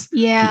finance.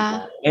 Yeah.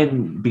 People.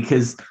 And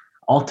because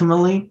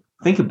ultimately,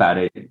 think about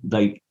it,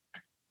 like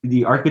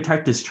the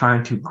architect is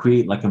trying to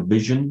create like a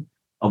vision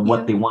of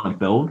what they want to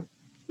build.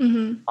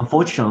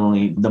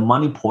 Unfortunately, the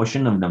money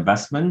portion of the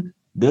investment,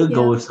 their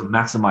goal is to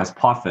maximize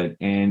profit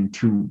and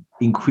to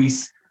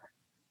increase,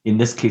 in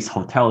this case,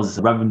 hotels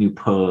revenue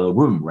per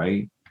room,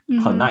 right?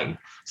 Per night.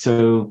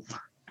 So,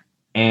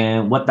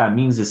 and what that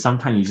means is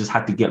sometimes you just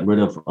have to get rid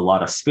of a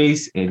lot of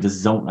space and just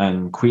zone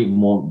and create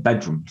more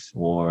bedrooms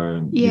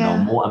or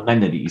more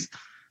amenities.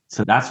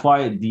 So that's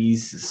why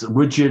these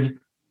rigid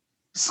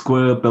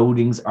square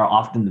buildings are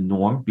often the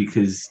norm,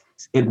 because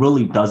it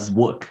really does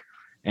work.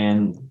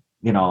 And,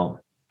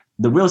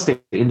 the real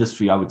estate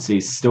industry, I would say,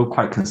 is still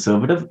quite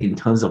conservative in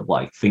terms of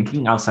like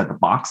thinking outside the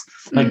box.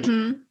 Like,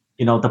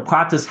 the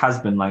practice has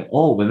been like,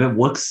 oh, if it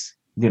works,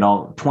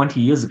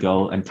 20 years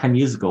ago and 10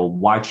 years ago,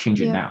 why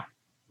change it now?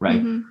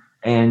 Right.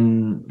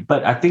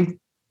 But I think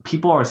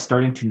people are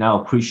starting to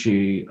now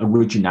appreciate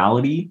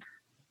originality,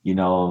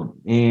 and,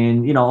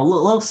 a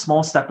little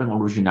small step in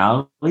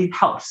originality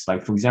helps.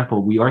 Like, for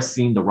example, we are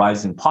seeing the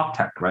rise in pop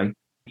tech, right?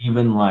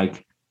 Even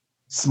like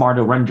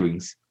smarter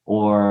renderings,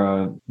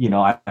 or,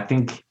 I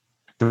think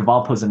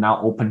developers are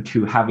now open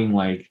to having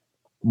like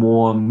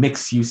more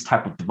mixed use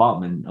type of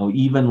development, or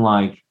even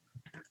like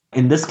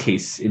in this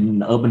case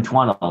in urban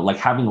Toronto, like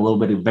having a little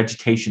bit of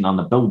vegetation on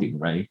the building,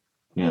 right?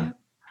 Yeah.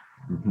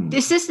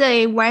 Is this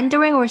a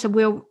rendering or is a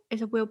real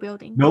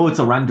building? No, it's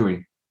a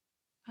rendering.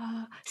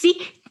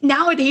 See,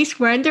 nowadays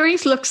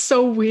renderings look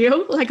so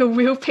real, like a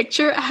real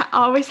picture. I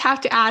always have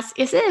to ask,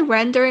 is it a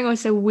rendering or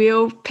is it a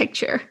real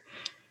picture?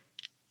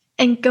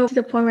 And go to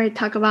the point where I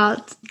talk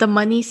about the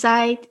money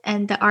side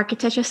and the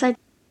architecture side.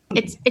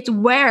 It's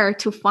rare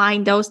to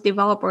find those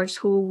developers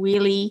who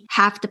really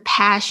have the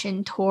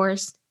passion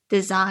towards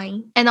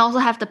design and also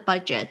have the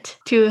budget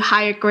to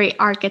hire great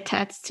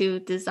architects to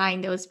design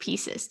those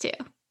pieces too.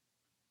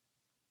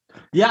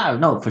 Yeah,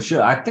 no, for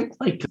sure. I think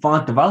like from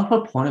a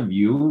developer point of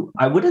view,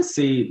 I wouldn't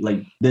say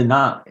like they're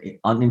not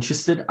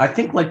uninterested. I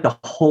think like the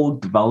whole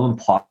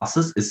development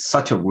process is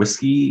such a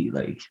risky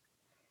like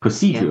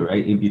procedure,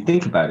 right? If you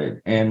think about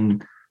it.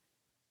 And,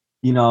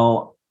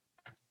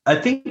 I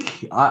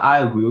think I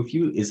agree with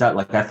you is that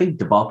like I think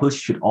developers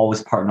should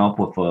always partner up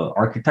with an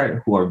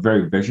architect who are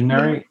very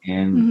visionary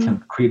and can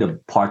create a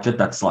project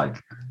that's like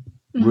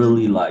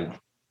really like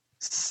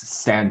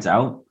stands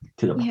out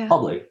to the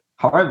public.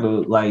 However,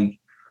 like,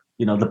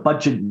 the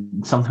budget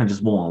sometimes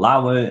just won't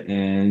allow it.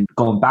 And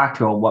going back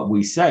to what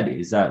we said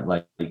is that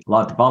like a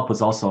lot of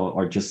developers also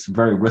are just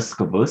very risk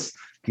averse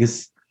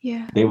because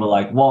they were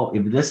like, well,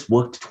 if this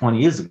worked 20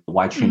 years ago,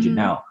 why change it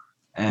now?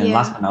 And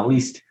last but not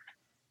least,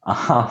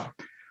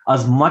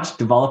 as much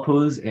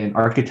developers and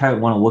architects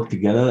want to work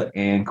together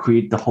and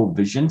create the whole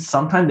vision,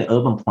 sometimes the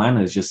urban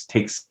planners just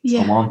takes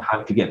a long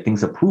time to get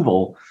things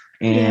approval.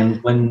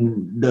 And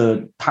when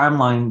the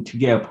timeline to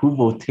get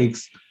approval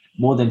takes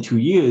more than 2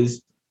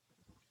 years,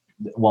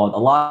 well, a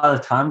lot of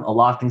the time, a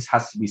lot of things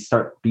has to be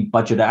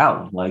budgeted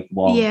out. Like,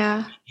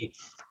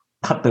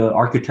 cut the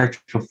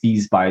architectural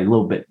fees by a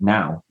little bit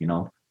now,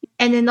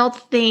 And another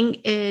thing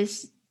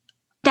is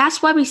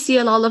that's why we see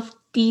a lot of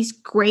these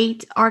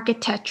great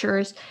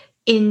architectures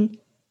in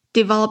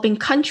developing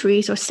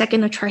countries or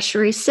second or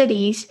tertiary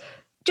cities.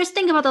 Just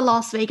think about the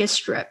Las Vegas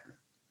Strip.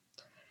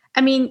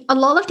 I mean, a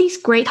lot of these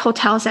great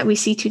hotels that we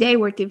see today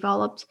were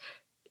developed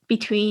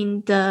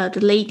between the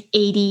late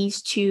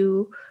 80s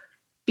to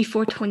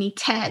before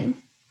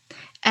 2010.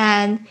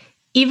 And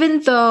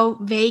even though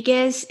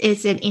Vegas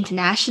is an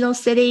international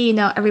city,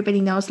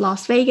 everybody knows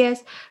Las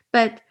Vegas,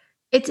 but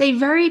it's a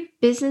very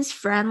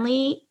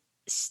business-friendly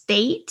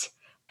state.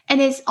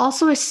 And it's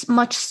also a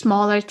much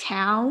smaller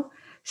town.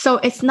 So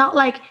it's not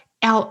like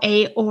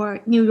LA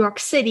or New York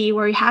City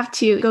where you have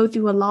to go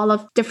through a lot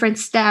of different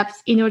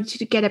steps in order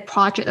to get a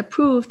project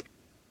approved.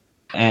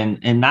 And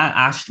that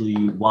actually,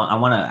 I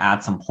want to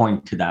add some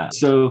point to that.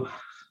 So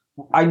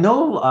I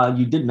know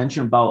you did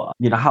mention about,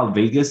 how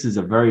Vegas is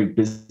a very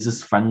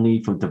business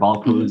friendly for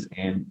developers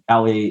and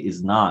LA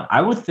is not.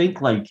 I would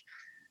think like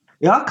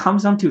it all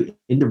comes down to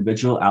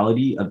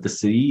individuality of the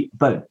city.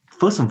 But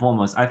first and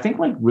foremost, I think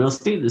like real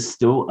estate is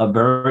still a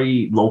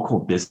very local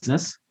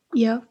business.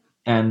 Yeah.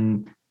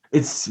 And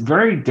it's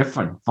very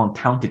different from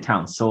town to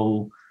town.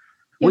 So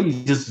what you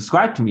just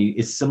described to me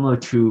is similar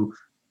to,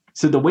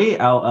 so the way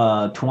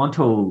our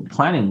Toronto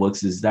planning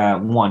works is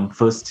that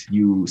first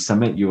you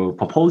submit your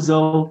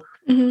proposal.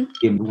 If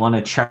you want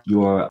to check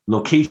your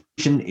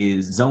location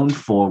is zoned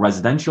for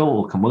residential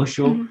or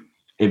commercial.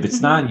 If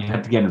it's not, you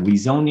have to get a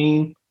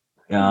rezoning.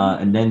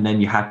 And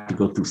then you have to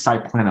go through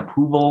site plan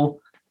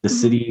approval. The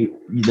city,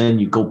 then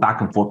you go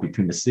back and forth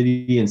between the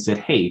city and said,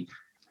 hey,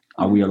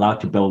 are we allowed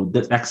to build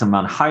this X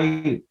amount of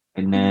height?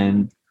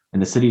 And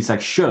the city's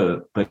like,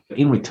 sure. But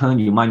in return,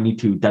 you might need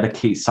to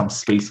dedicate some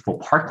space for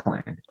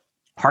parkland.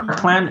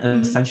 Parkland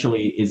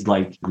essentially is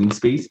like green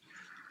space.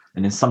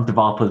 And then some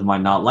developers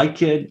might not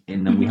like it.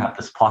 And then we have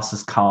this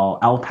process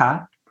called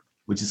LPAT,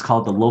 which is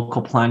called the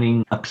Local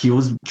Planning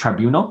Appeals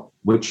Tribunal,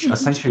 which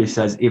essentially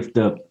says if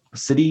the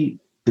city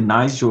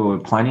denies your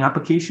planning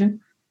application,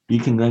 you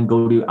can then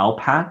go to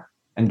LPAT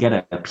and get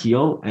an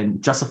appeal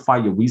and justify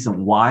your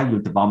reason why your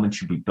development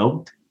should be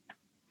built.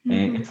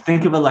 And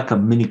think of it like a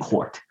mini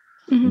court.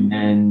 And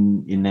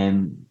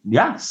then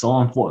so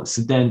on and forth.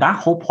 So then that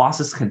whole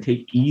process can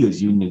take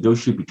years. You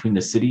negotiate between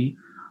the city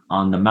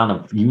on the amount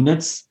of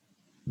units,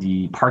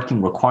 the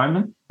parking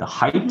requirement, the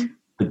height,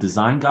 the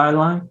design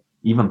guideline,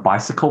 even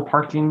bicycle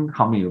parking,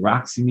 how many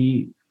racks you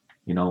need,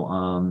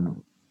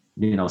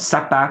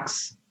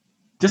 setbacks,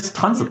 just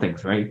tons of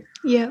things, right?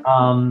 Yeah.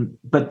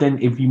 But then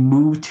if you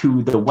move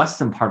to the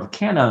western part of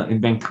Canada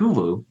in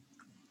Vancouver,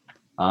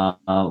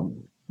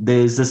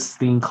 there's this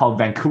thing called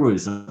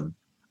Vancouverism,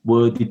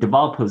 where the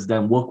developers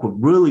then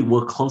really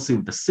work closely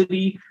with the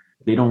city.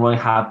 They don't really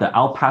have the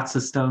outpath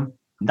system.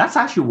 That's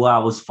actually where I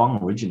was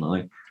from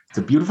originally. It's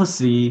a beautiful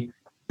city.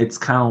 It's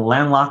kind of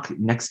landlocked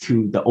next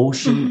to the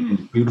ocean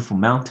and beautiful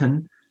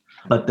mountain.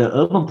 But the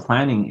urban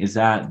planning is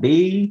that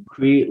they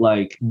create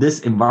like this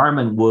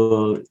environment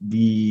where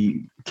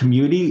the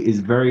community is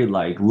very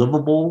like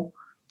livable,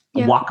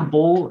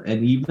 walkable,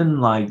 and even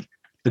like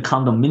the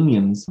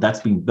condominiums that's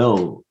being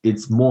built,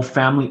 it's more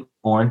family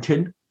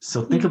oriented.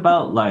 So think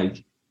about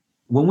like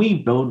when we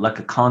build like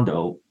a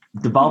condo,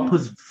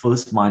 developers'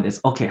 first mind is,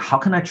 okay, how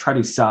can I try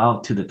to sell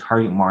out to the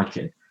target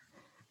market?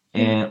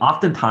 And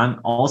oftentimes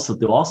also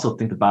they'll also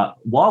think about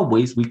what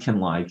ways we can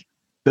like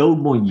build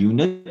more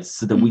units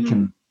so that we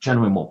can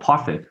generate more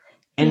profit.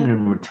 And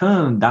in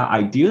return, that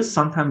idea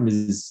sometimes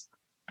is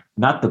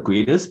not the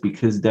greatest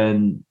because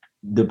then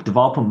the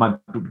developer might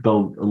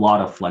build a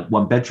lot of like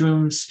one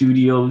bedroom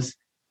studios,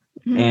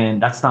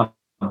 and that's not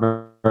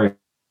very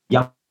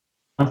young,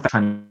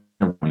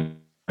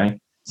 right?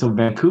 So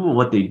Vancouver,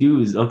 what they do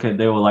is, okay,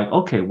 they were like,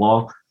 okay,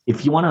 well,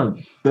 if you want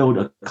to build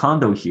a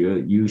condo here,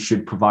 you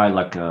should provide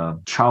like a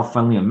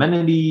child-friendly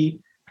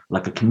amenity,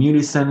 like a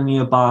community center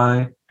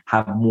nearby,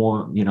 have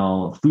more,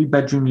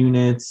 3-bedroom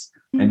units,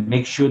 and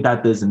make sure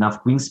that there's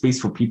enough green space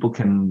for people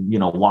can,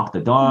 walk the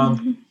dog.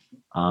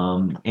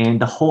 And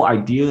the whole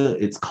idea,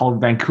 it's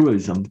called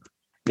Vancouverism.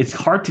 It's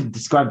hard to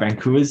describe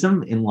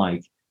Vancouverism in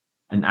like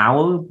an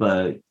hour,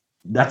 but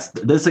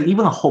there's like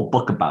even a whole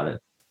book about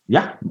it.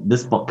 Yeah,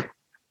 this book.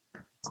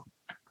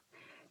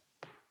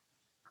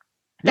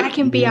 That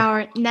can be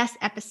our next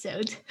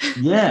episode.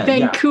 Yeah.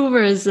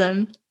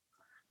 Vancouverism.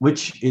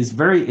 Which is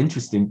very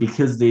interesting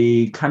because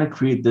they kind of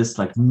create this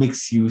like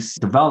mixed use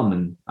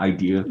development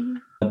idea.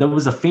 There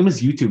was a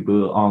famous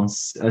YouTuber on,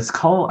 it's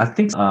called, I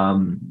think,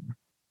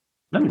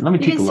 let me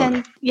take a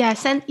look. Yeah,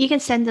 you can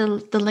send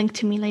the link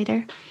to me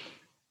later.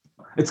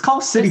 It's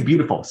called City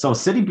Beautiful. So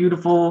City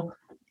Beautiful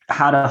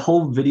had a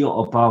whole video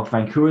about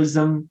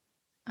Vancouverism,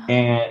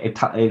 and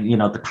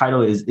the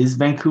title is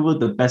Vancouver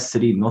the best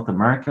city in North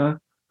America?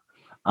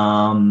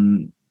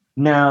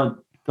 Now,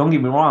 don't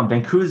get me wrong,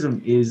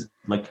 Vancouverism is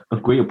like a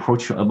great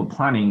approach to urban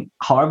planning.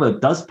 However, it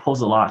does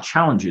pose a lot of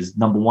challenges.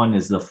 Number one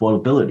is the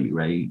affordability,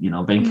 right?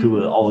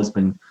 Vancouver always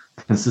been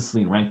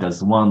consistently ranked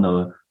as one of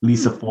the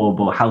least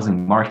affordable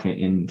housing market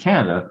in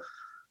Canada.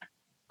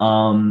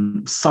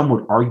 Some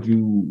would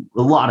argue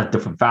a lot of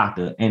different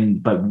factors,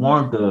 but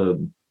one of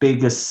the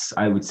biggest,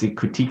 I would say,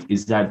 critique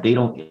is that they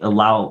don't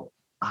allow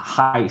a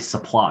high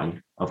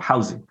supply of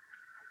housing.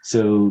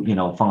 So,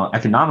 from an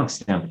economic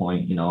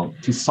standpoint,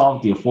 to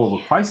solve the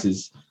affordable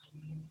crisis,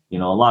 a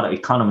lot of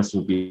economists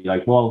would be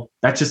like, well,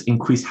 that's just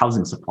increased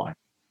housing supply.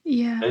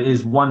 Yeah. It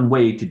is one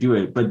way to do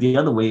it. But the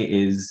other way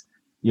is,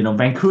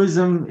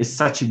 Vancouverism is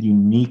such a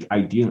unique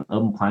idea in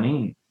urban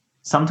planning.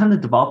 Sometimes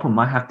the developer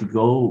might have to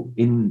go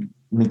in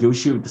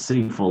negotiate with the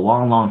city for a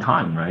long, long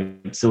time,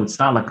 right? So it's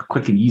not like a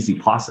quick and easy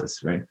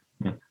process, right?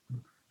 Yeah.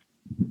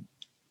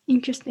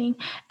 Interesting.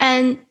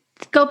 And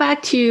go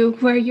back to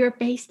where you're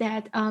based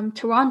at,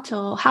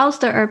 Toronto. How's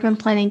the urban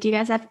planning? Do you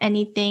guys have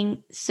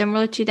anything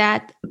similar to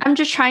that? I'm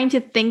just trying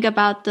to think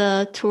about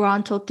the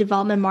Toronto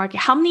development market.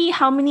 How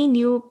many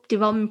new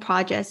development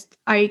projects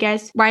are you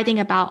guys writing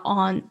about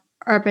on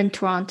urban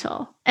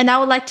Toronto? And I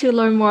would like to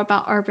learn more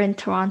about urban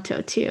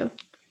Toronto too.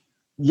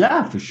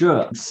 Yeah, for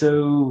sure.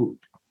 So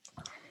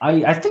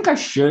I think I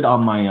shared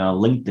on my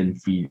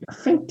LinkedIn feed, I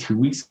think 2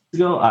 weeks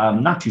ago.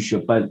 I'm not too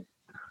sure, but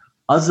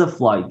as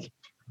of like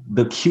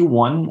the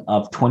Q1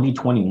 of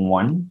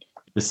 2021,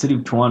 the city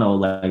of Toronto,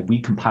 like we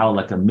compiled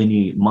like a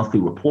mini monthly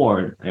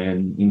report,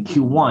 and in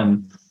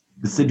Q1,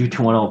 the city of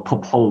Toronto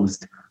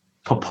proposed.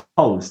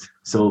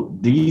 So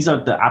these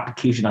are the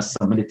applications I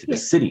submitted to the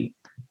city.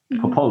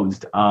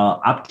 Proposed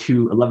up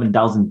to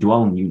 11,000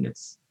 dwelling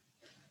units.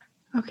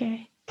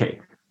 Okay.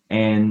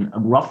 And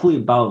roughly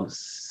about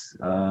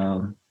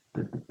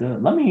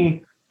let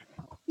me.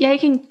 Yeah, you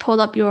can pull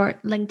up your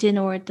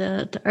LinkedIn or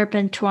the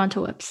Urban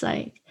Toronto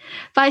website.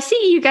 But I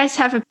see you guys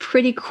have a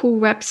pretty cool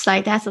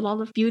website that has a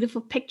lot of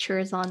beautiful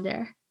pictures on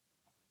there.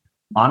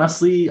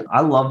 Honestly,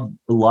 I love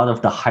a lot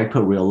of the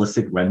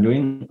hyper-realistic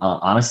rendering.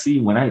 Honestly,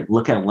 when I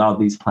look at a lot of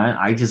these plans,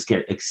 I just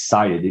get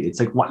excited. It's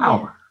like,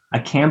 wow, I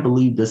can't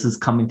believe this is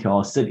coming to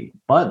our city.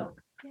 But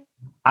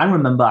I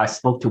remember I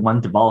spoke to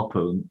one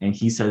developer and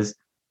he says,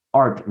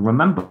 Art,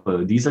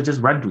 remember, these are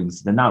just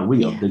renderings. They're not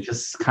real. They're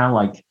just kind of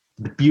like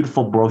the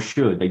beautiful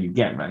brochure that you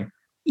get, right?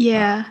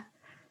 Yeah.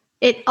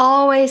 It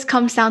always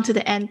comes down to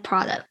the end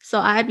product. So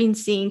I've been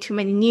seeing too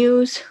many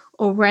news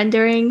or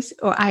renderings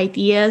or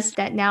ideas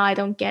that now I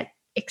don't get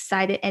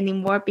excited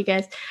anymore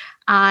because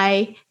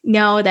I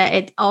know that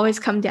it always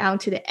comes down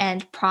to the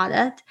end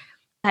product.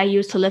 I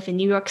used to live in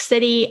New York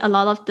City. A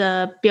lot of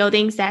the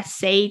buildings that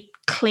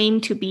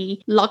claim to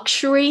be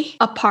luxury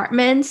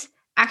apartments,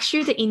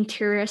 actually the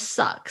interior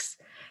sucks.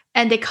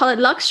 And they call it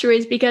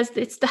luxuries because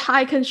it's the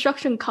high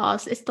construction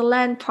cost, it's the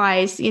land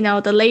price,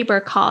 the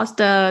labor cost,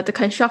 the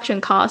construction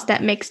cost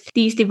that makes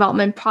these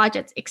development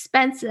projects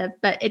expensive.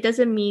 But it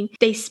doesn't mean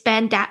they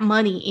spend that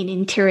money in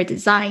interior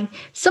design.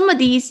 Some of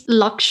these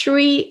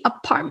luxury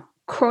apartment,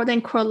 quote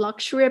unquote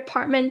luxury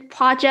apartment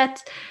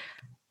projects,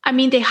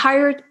 they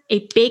hired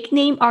a big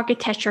name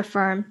architecture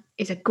firm.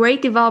 It's a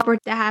great developer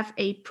that have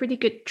a pretty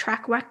good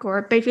track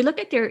record. But if you look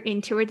at their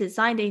interior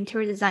design, the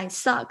interior design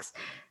sucks.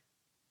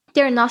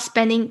 They're not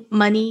spending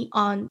money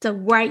on the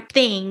right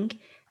thing.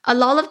 A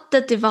lot of the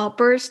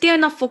developers, they are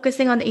not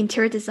focusing on the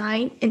interior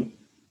design. And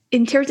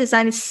interior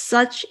design is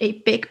such a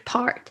big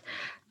part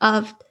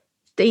of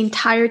the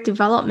entire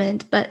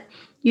development, but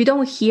you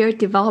don't hear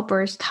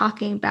developers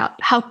talking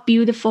about how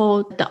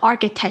beautiful the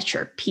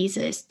architecture piece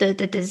is, the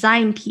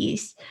design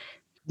piece.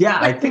 Yeah,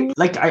 I think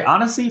I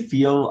honestly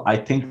feel,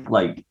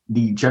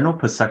 the general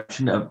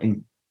perception of,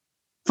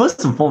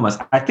 first and foremost,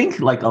 I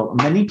think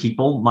many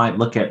people might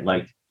look at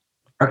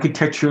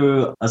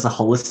architecture as a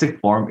holistic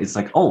form. It's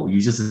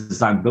you just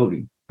design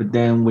building. But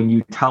then when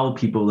you tell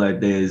people that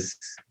there's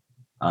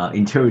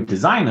interior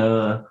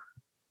designer,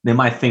 they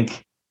might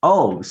think,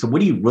 oh, so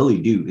what do you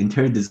really do?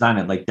 Interior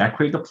designer,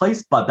 decorate the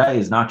place? But that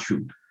is not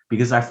true.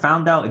 Because I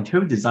found out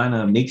interior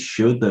designer makes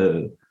sure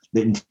the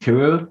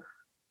interior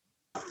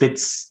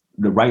fits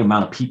the right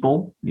amount of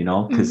people,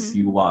 because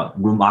you want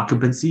room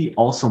occupancy.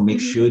 Also make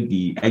sure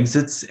the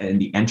exits and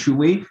the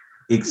entryway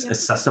is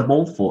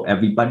accessible for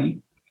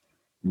everybody.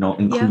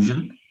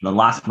 Inclusion. Yep. The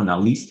last but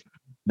not least,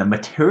 the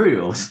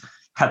materials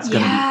that's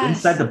going to be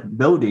inside the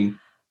building.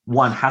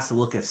 One, has to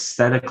look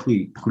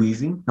aesthetically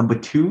pleasing. Number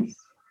two,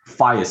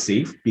 fire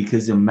safe,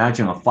 because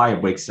imagine a fire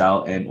breaks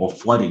out or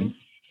flooding.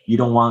 You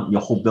don't want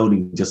your whole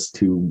building just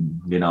to,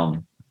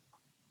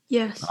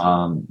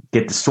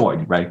 get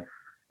destroyed, right?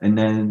 And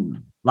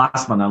then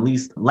last but not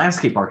least,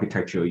 landscape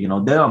architecture,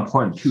 they're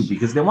important too,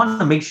 because they want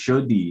to make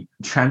sure the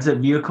transit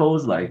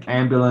vehicles like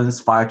ambulance,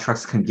 fire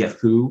trucks can get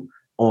through.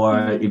 Or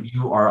if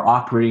you are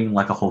operating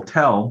like a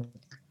hotel,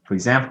 for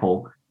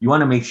example, you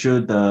want to make sure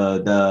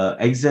the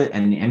exit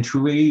and the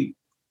entryway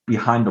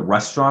behind the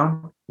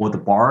restaurant or the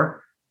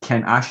bar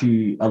can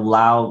actually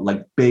allow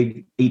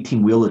big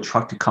 18-wheeler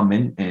truck to come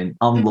in and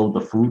unload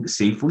the food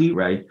safely,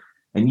 right?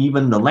 And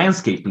even the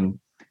landscaping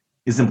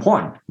is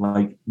important.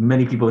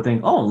 Many people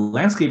think, oh,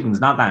 landscaping is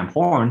not that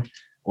important.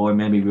 Or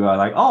maybe we are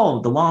like,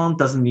 oh, the lawn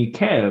doesn't need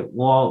care.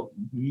 Well,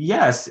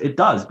 yes, it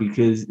does,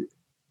 because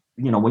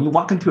when you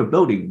walk into a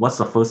building, what's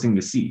the first thing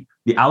you see?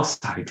 The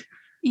outside.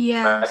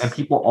 Yes. And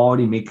people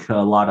already make a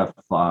lot of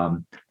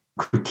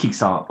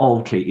critiques on, oh,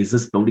 okay, is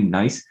this building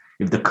nice?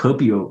 If the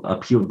curb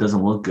appeal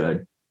doesn't look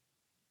good,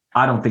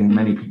 I don't think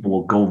many people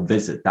will go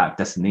visit that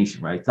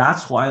destination, right?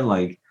 That's why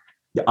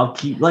the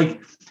upkeep,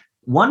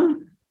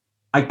 one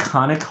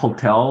iconic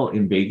hotel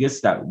in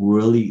Vegas that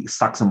really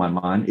sticks in my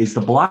mind is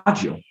the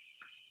Bellagio.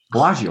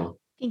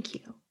 Thank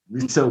you.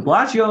 So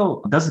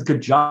Bellagio does a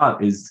good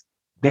job.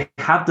 They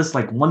have this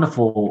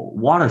wonderful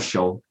water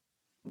show,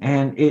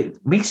 and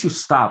it makes you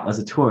stop as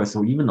a tourist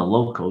or even a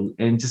local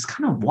and just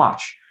kind of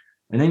watch.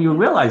 And then you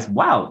realize,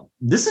 wow,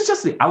 this is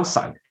just the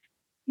outside.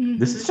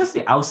 This is just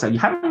the outside. You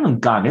haven't even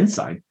gone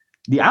inside.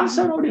 The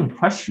outside already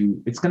impressed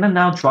you. It's going to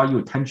now draw your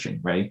attention,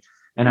 right?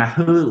 And I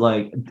heard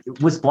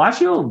was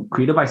Bellagio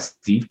created by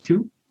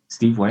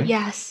Steve Wang?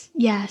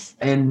 Yes.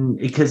 And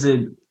because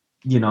the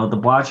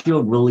Bellagio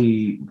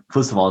really,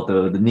 first of all,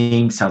 the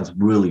name sounds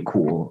really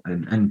cool.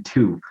 And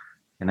two,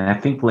 and I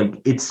think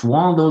it's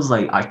one of those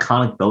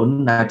iconic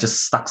buildings that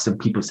just stuck in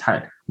people's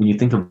head when you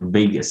think of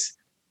Vegas,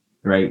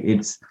 right?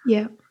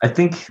 I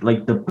think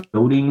the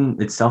building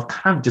itself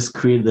kind of just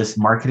created this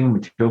marketing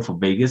material for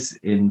Vegas,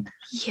 and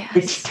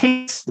it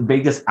takes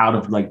Vegas out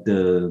of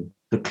the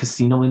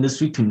casino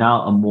industry to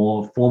now a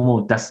more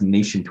formal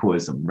destination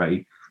tourism,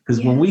 right?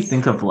 Because when we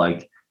think of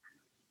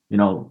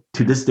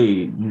to this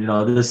day,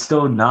 there's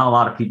still not a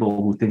lot of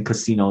people who think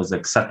casino is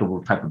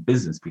acceptable type of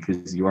business,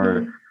 because you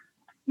are.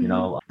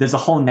 There's a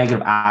whole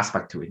negative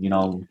aspect to it. We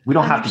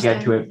don't have to get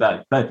into it,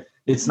 but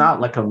it's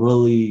not a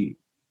really,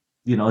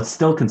 it's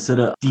still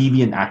considered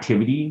deviant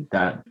activity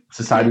that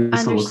society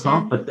still looks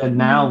on. But then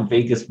now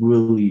Vegas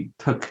really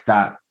took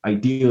that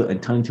idea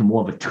and turned into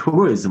more of a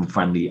tourism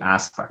friendly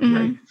aspect,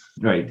 right?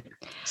 Right.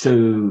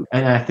 So,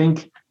 and I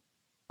think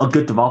a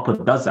good developer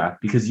does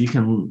that, because you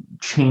can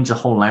change the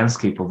whole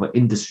landscape of an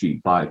industry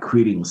by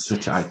creating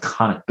such an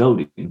iconic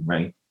building,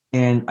 right?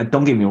 And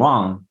don't get me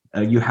wrong,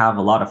 you have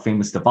a lot of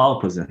famous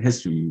developers in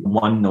history.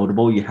 One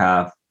notable, you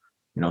have,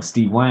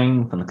 Steve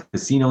Wang from the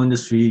casino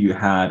industry. You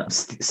had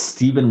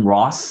Stephen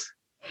Ross,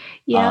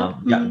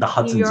 the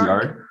Hudson's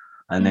Yard.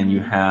 And then you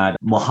had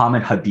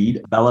Mohammed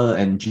Hadid, Bella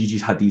and Gigi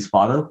Hadid's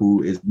father,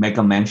 who is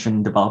Mega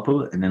Mansion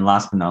developer. And then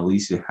last but not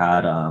least, you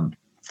had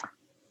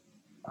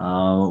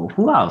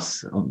who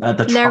else?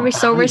 Larry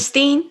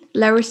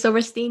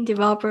Silverstein,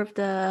 developer of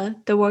the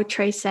World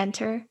Trade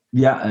Center.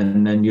 Yeah,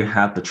 and then you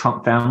have the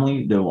Trump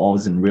family. They were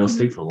always in real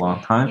estate for a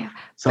long time. Yeah.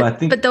 So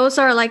but those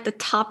are the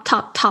top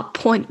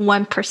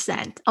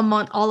 0.1%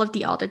 among all of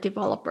the other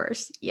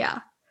developers. Yeah.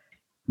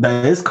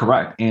 That is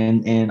correct,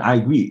 and I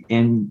agree.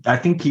 And I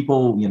think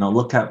people,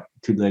 look at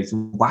to like,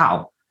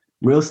 wow,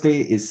 real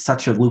estate is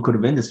such a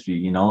lucrative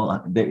industry.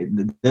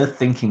 They're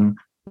thinking,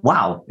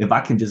 wow, if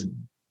I can just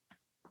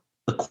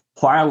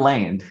acquire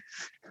land,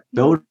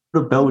 build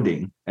a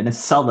building, and then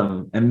sell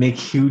them and make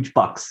huge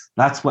bucks.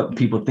 That's what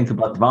people think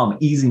about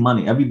development. Easy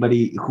money.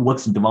 Everybody who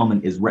works in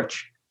development is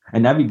rich,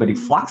 and everybody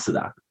flocks to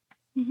that.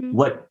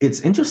 What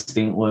it's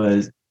interesting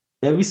was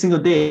every single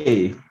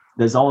day,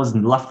 there's always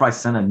left, right,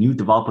 center, new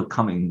developer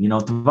coming.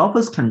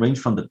 Developers can range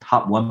from the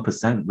top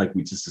 1%, like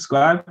we just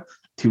described,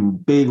 to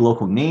big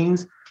local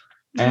names.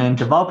 And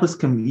developers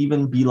can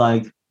even be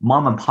like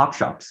mom and pop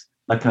shops,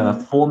 like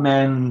a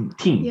 4-man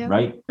team,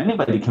 right?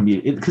 Anybody can be,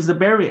 because the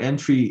barrier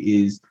entry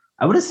is,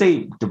 I wouldn't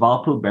say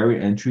developer barrier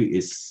entry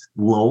is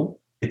low.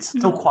 It's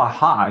still quite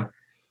high,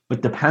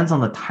 but depends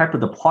on the type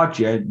of the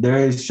project. There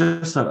is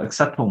just an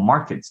acceptable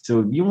market.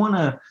 So if you want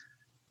to,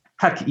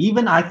 heck,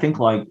 even I think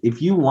like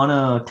if you want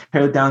to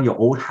tear down your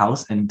old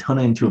house and turn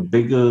it into a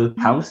bigger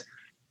house,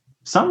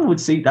 some would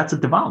say that's a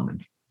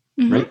development,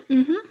 right?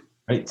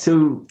 Right.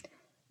 So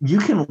you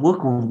can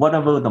work with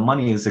whatever the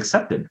money is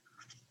accepted.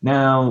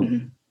 Now,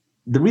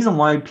 the reason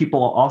why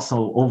people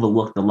also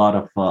overlooked a lot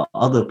of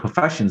other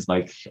professions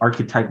like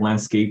architect,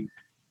 landscape,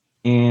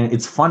 and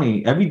it's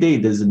funny, every day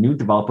there's a new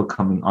developer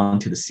coming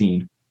onto the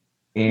scene,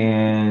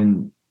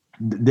 and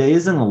there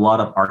isn't a lot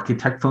of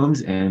architect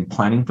firms and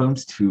planning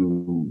firms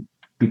to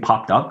be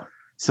popped up.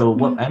 So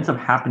what ends up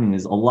happening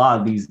is a lot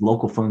of these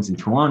local firms in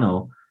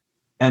Toronto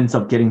ends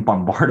up getting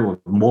bombarded with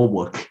more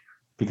work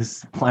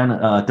because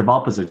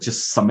developers are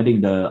just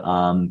submitting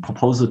the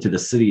proposal to the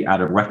city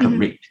at a record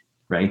rate,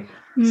 right?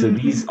 So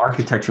these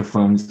architecture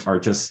firms are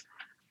just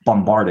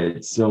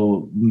bombarded.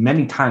 So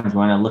many times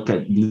when I look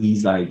at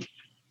these like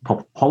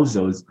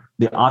proposals,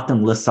 they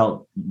often list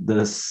out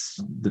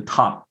the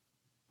top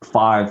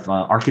 5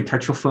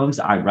 architectural firms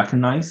I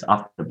recognize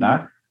off the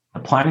bat. A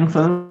planning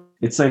firm,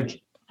 it's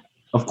like,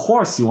 of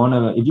course, if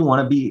you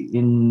want to be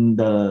in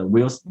the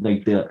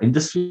the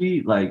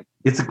industry, like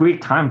it's a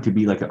great time to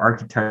be like an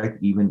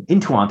architect, even in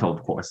Toronto,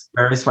 of course,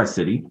 varies by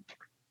city.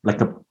 Like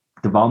a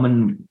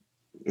development,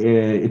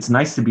 it's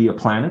nice to be a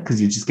planner because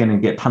you're just going to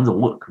get tons of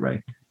work,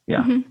 right?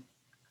 Yeah.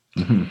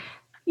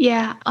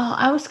 Yeah. Oh,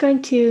 I was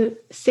going to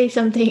say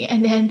something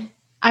and then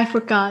I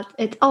forgot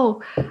it.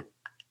 Oh,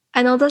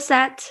 I noticed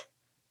that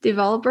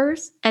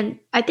developers, and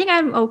I think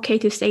I'm okay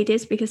to say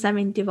this because I'm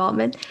in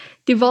development.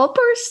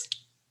 Developers,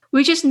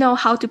 we just know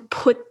how to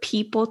put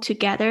people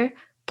together,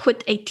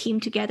 put a team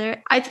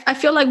together. I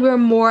feel like we're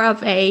more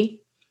of a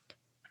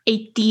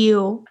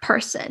deal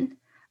person,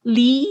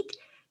 lead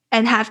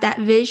and have that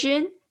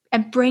vision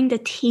and bring the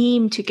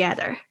team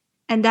together.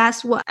 And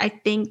that's what I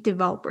think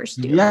developers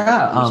do.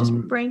 Yeah. Just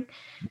bring.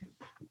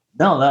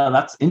 No,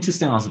 that's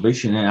interesting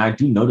observation. And I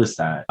do notice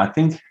that. I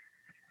think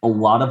a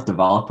lot of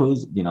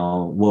developers,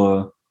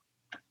 were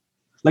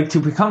like, to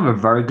become a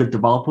very good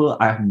developer,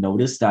 I've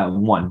noticed that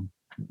one,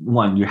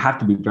 you have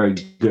to be very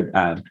good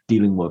at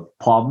dealing with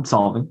problem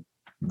solving,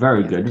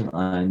 very good.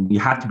 And you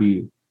have to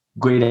be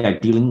great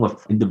at dealing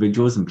with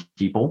individuals and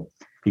people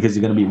because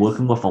you're going to be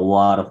working with a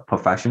lot of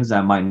professions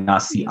that might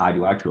not see eye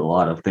to eye to a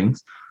lot of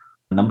things.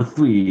 Number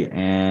 3,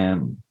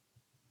 and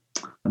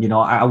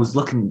I was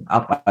looking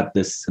up at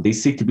this. They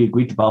say to be a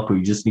great developer,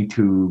 you just need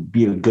to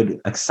be a good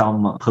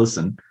Excel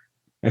person.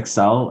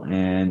 Excel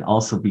and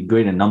also be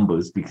great at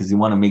numbers because you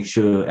want to make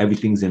sure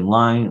everything's in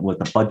line with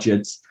the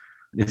budgets.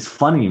 It's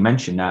funny you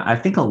mentioned that. I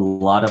think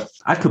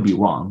I could be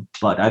wrong,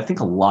 but I think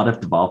a lot of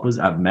developers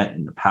I've met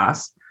in the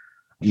past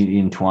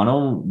in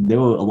Toronto,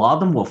 a lot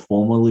of them were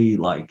formerly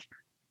like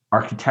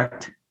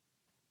architect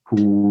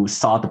who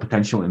saw the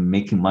potential in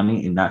making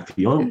money in that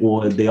field,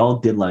 or they all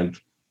did like,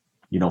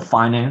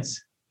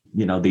 finance,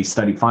 they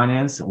studied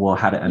finance or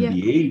had an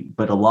MBA,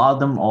 but a lot of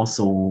them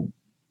also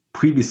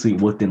previously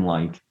worked in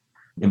like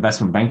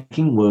investment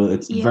banking where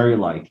it's very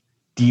like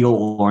deal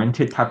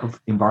oriented type of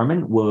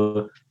environment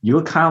where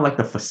you're kind of like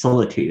the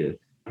facilitator.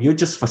 You're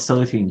just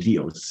facilitating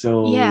deals.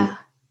 So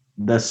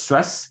the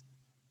stress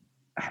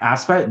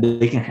aspect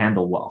they can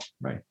handle well,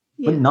 right?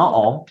 But not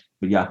all,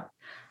 but yeah.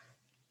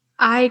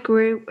 I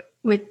agree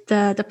with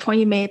the point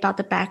you made about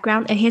the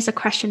background. And here's a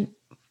question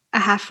I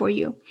have for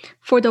you.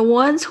 For the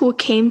ones who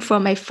came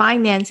from a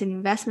finance and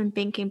investment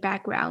banking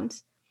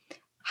background,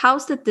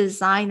 how's the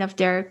design of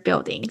their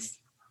buildings?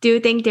 Do you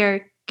think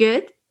they're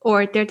good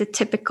or they're the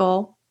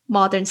typical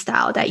modern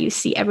style that you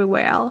see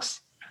everywhere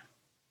else?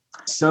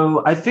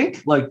 So I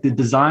think like the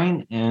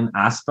design and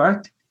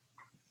aspect,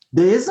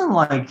 there isn't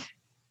like,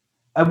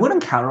 I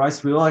wouldn't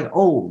categorize people like,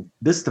 oh,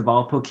 this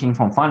developer came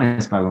from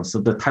finance background, so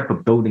the type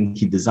of building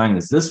he designed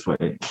is this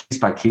way, case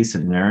by case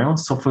scenario.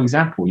 So for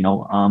example,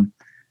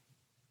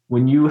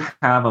 when you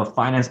have a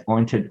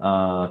finance-oriented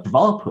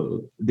developer,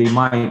 they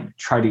might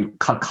try to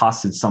cut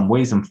costs in some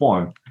ways and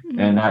form,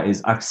 and that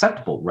is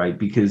acceptable, right?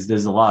 Because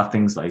there's a lot of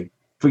things like,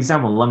 for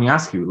example, let me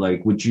ask you,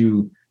 like, would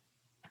you,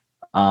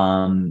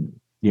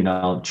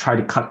 try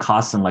to cut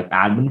costs and like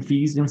admin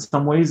fees in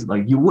some ways?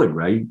 Like you would,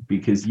 right?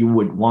 Because you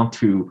would want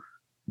to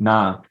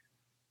not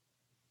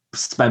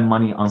spend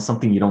money on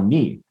something you don't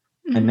need.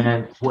 And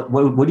then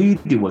what do you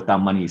do with that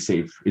money you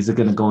save? Is it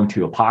going to go into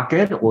your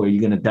pocket, or are you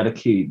going to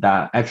dedicate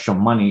that extra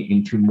money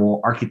into more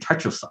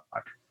architectural side?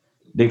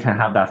 They can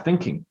have that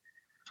thinking.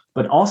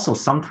 But also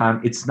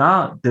sometimes it's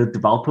not the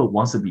developer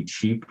wants to be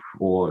cheap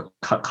or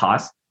cut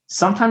costs.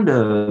 Sometimes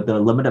the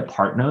limited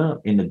partner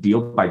in the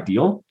deal by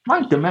deal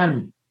might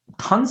demand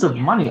tons of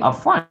money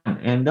upfront.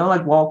 And they're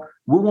like, well,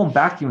 we won't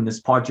back you in this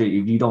project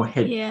if you don't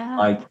hit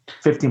like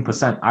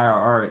 15%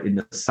 IRR in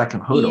the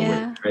second hurdle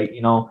rate, right?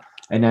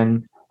 And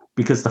then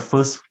because the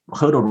first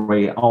hurdle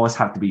rate always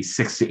have to be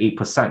 6 to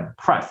 8%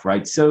 pref,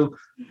 right? So,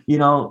 a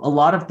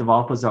lot of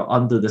developers are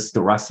under this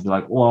duress to be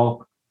like,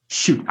 well,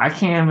 shoot, I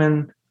can't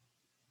even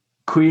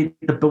create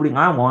the building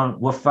I want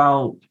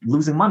without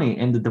losing money.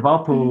 And the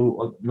developer,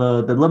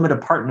 the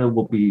limited partner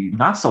will be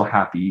not so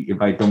happy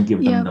if I don't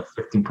give them the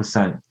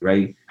 15%,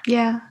 right?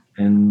 Yeah.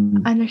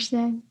 And I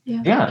understand.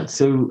 Yeah. Yeah.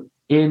 So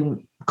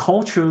in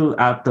culture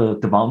at the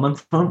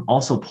development firm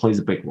also plays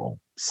a big role.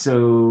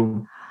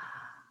 So,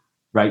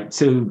 right.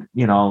 So,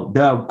 there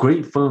are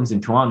great firms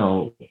in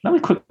Toronto. Let me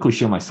quickly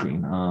share my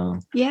screen.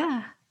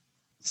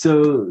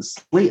 So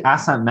Slate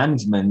Asset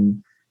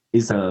Management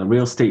is a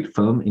real estate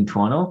firm in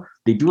Toronto.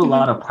 They do a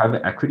lot of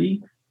private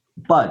equity,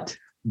 but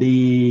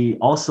they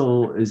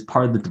also is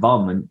part of the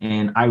development.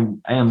 And I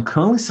am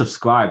currently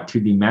subscribed to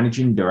the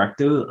managing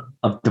director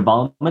of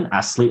development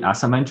at Slate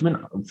Asset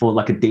Management for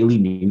like a daily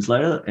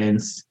newsletter.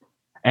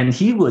 And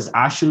he was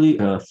actually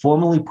a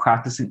formerly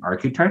practicing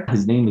architect.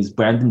 His name is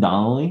Brandon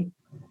Donnelly.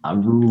 I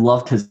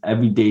loved his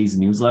everyday's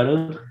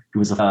newsletter. He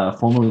was a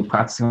formerly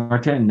practicing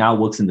architect and now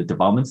works in the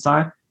development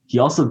side. He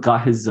also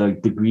got his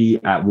degree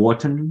at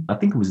Wharton. I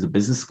think it was the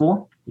business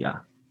school. Yeah.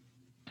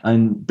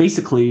 And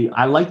basically,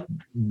 I like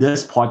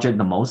this project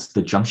the most,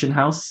 the Junction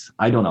House.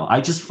 I don't know.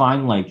 I just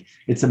find like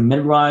it's a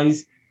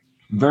mid-rise,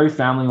 very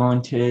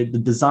family-oriented. The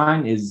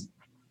design is,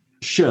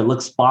 sure, it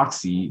looks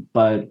boxy,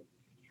 but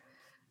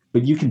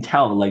you can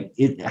tell like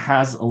it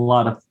has a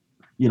lot of,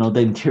 the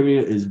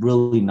interior is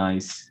really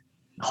nice.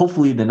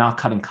 Hopefully, they're not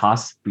cutting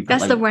costs.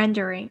 That's the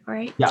rendering,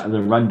 right? Yeah,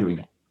 the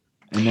rendering.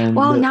 And then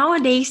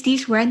nowadays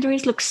these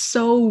renderings look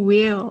so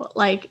real,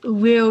 like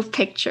real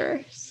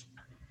pictures.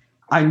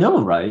 I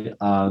know, right?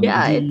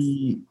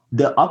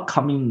 The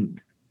upcoming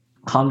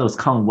condos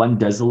come one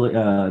desolate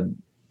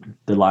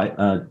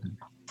Delile,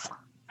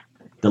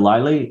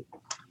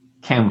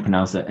 can't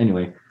pronounce it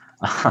anyway.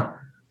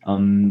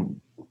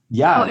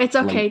 It's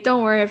okay.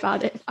 Don't worry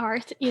about it,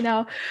 Art.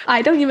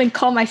 I don't even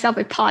call myself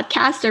a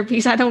podcaster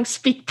because I don't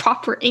speak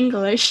proper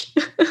English.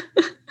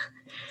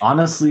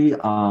 Honestly,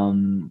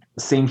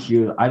 same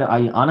here.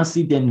 I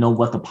honestly didn't know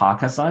what the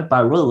podcast are, but I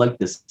really like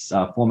this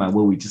format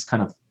where we just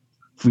kind of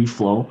free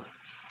flow.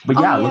 But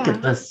look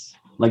at this.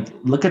 Like,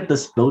 look at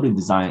this building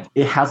design.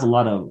 It has a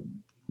lot of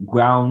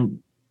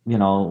ground,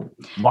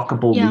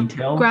 walkable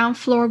retail. Ground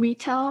floor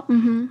retail.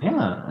 Mm-hmm.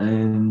 Yeah,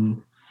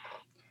 and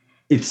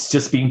it's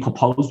just being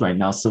proposed right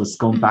now, so it's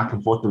going back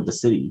and forth with the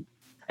city.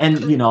 And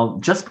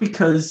just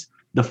because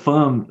the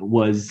firm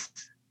was.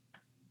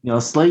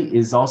 Slate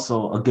is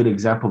also a good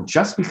example.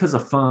 Just because a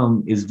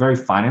firm is very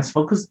finance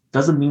focused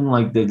doesn't mean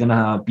like they're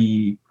gonna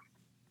be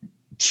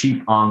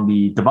cheap on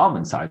the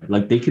development side.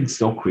 Like they can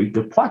still create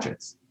good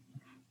projects.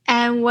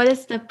 And what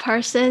is the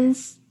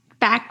person's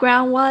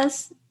background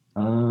was?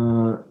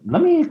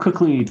 Let me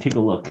quickly take a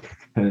look.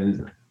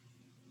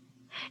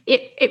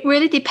 It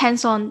really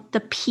depends on the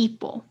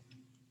people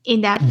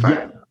in that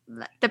firm.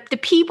 The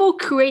people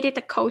created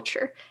the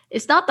culture.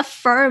 It's not the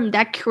firm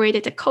that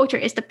created the culture.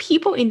 It's the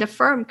people in the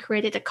firm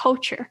created the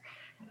culture.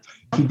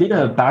 He did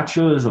a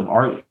bachelor's of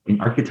art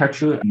in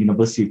architecture at the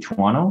University of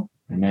Toronto,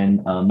 and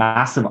then a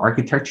master of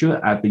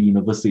architecture at the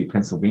University of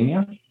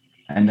Pennsylvania,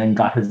 and then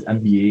got his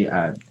MBA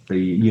at the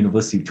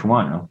University of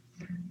Toronto.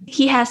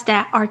 He has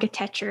that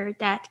architecture,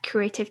 that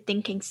creative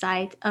thinking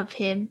side of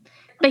him,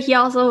 but he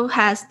also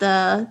has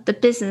the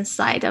business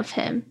side of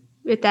him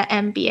with that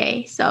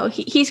MBA. So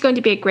he's going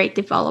to be a great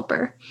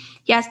developer.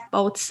 He has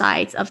both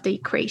sides of the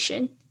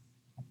equation.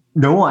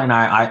 No, and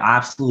I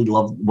absolutely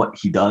love what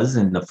he does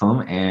in the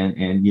firm.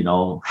 And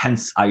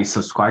hence I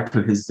subscribe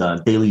to his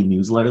daily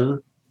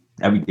newsletter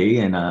every day.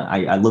 And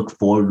I look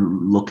forward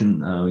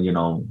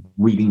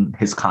reading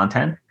his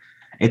content.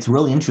 It's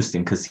really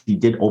interesting because he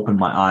did open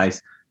my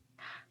eyes.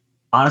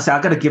 Honestly, I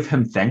got to give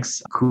him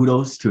thanks.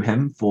 Kudos to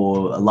him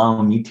for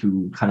allowing me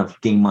to kind of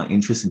gain my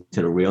interest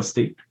into the real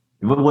estate.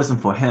 If it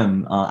wasn't for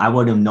him, I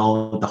wouldn't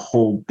know the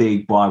whole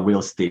big, broad real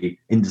estate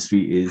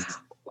industry is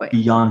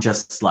beyond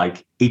just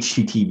like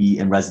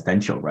HGTV and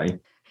residential, right?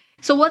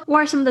 So what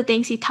were some of the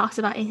things he talks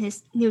about in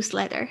his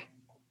newsletter?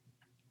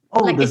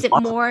 Is it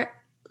more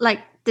like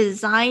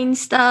design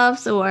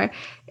stuff, or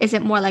is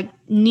it more like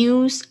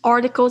news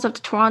articles of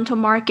the Toronto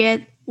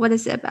market? What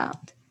is it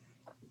about?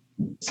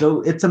 So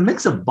it's a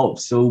mix of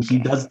both. So he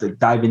does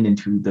dive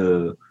into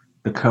the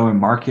current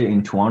market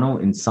in Toronto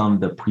in some of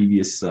the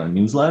previous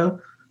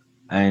newsletter.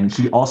 And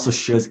he also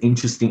shares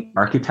interesting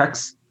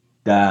architects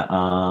that,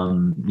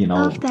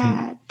 Love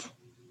that.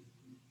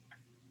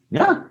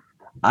 Yeah.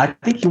 I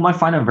think you might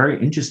find it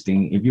very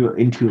interesting if you're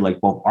into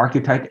like both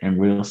architect and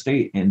real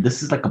estate. And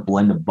this is like a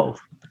blend of both.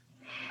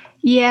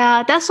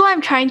 Yeah, that's what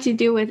I'm trying to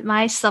do with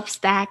my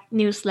Substack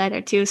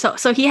newsletter too.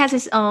 So he has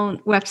his own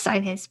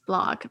website, his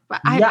blog, but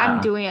I'm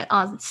Yeah. doing it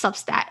on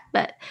Substack.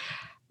 But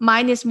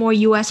mine is more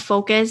US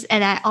focused,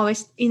 and I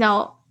always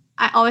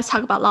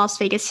talk about Las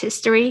Vegas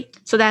history.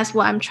 So that's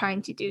what I'm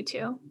trying to do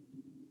too.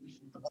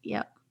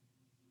 Yep.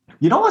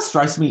 You know what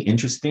strikes me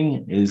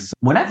interesting is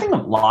when I think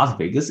of Las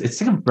Vegas,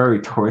 it's like a very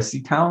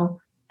touristy town.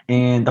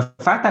 And the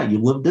fact that you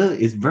live there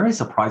is very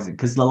surprising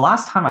because the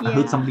last time I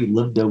heard Yeah. somebody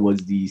lived there was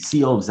the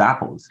CEO of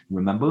Zappos,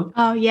 remember?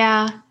 Oh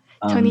yeah.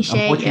 Tony Hsieh.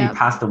 Unfortunately, he Yeah.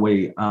 passed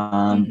away.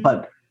 Mhm.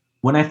 But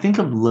when I think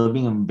of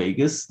living in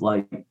Vegas,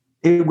 like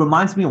it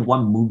reminds me of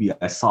one movie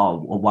I saw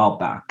a while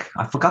back.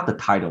 I forgot the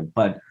title,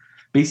 but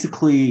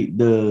basically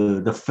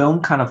the film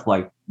kind of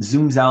like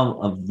zooms out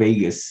of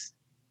Vegas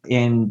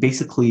and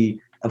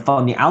basically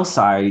from the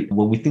outside,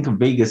 when we think of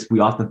Vegas,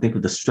 we often think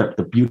of the strip,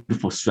 the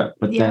beautiful strip.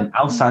 But then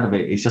outside of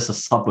it, it's just a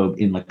suburb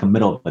in like the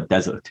middle of a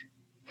desert.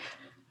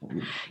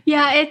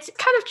 Yeah, it's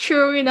kind of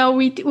true.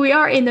 We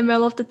are in the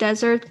middle of the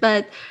desert,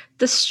 but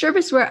the strip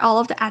is where all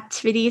of the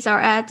activities are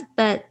at.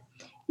 But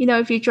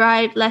if you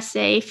drive, let's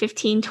say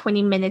 15,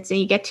 20 minutes and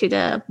you get to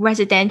the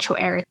residential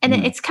area, and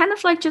it's kind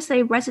of like just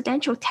a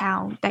residential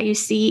town that you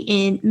see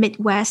in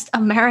Midwest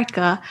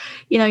America.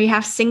 You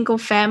have single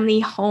family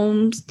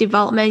homes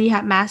development, you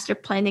have master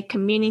planned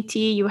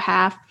community, you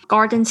have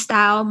garden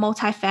style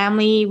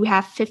multifamily, we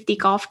have 50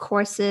 golf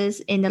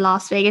courses in the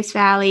Las Vegas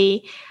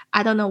Valley.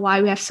 I don't know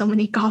why we have so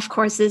many golf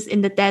courses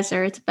in the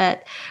desert,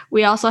 but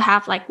we also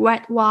have like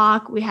wet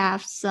walk, we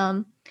have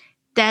some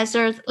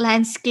desert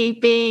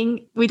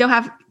landscaping. We don't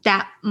have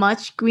that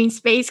much green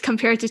space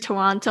compared to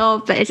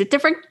Toronto, but it's a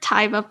different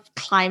type of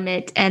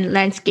climate and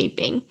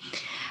landscaping.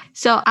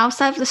 So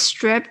outside of the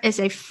strip is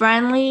a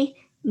friendly,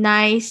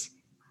 nice,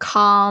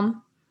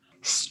 calm,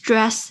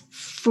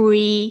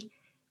 stress-free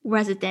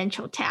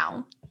residential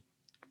town.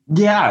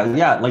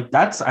 Yeah. Like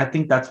I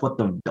think that's what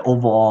the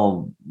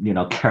overall,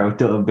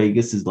 character of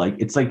Vegas is like.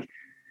 It's like,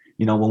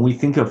 when we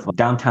think of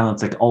downtown,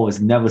 it's like, oh, it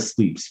never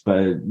sleeps.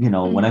 But,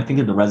 when I think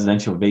of the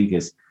residential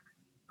Vegas,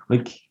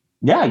 like,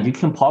 yeah, you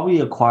can probably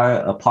acquire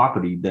a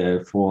property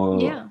there for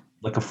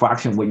like a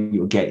fraction of what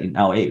you would get in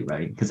LA,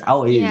 right? Because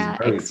LA is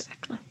very,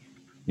 exactly.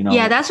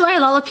 Yeah, that's why a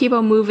lot of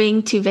people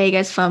moving to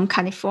Vegas from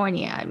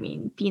California. I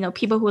mean,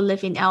 people who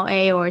live in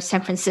LA or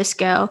San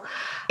Francisco.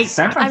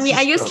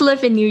 I used to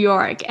live in New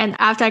York, and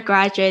after I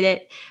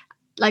graduated,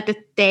 like the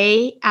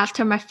day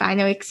after my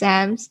final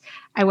exams,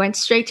 I went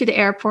straight to the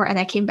airport and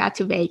I came back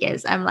to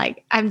Vegas. I'm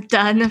like, I'm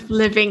done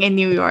living in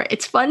New York.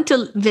 It's fun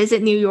to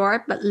visit New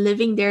York, but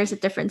living there is a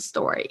different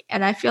story.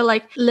 And I feel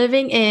like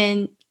living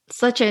in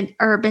such an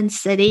urban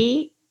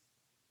city,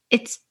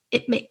 it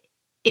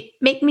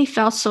made me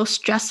feel so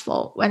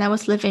stressful when I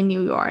was living in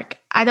New York.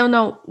 I don't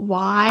know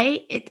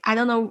why. I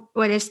don't know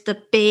what is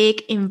the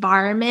big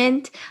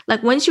environment.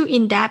 Like once you're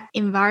in that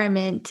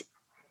environment,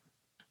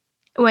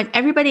 when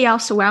everybody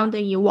else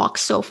surrounding you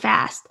walks so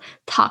fast,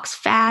 talks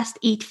fast,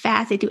 eat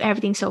fast, they do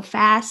everything so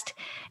fast,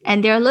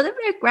 and they're a little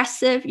bit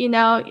aggressive,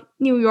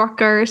 New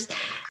Yorkers.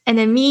 And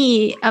then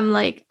me, I'm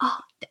like, oh,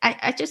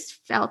 I just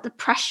felt the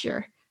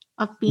pressure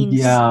of being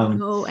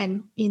slow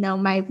and,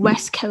 my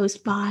West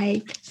Coast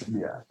vibe.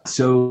 Yeah.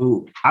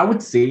 So I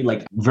would say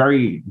like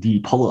very the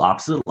polar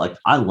opposite. Like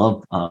I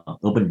love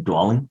urban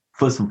dwelling.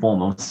 First and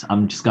foremost,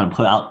 I'm just going to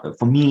put out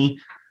for me,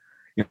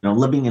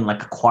 living in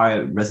like a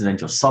quiet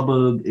residential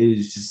suburb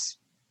is just,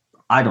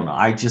 I don't know.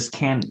 I just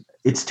can't,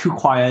 it's too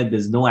quiet.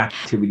 There's no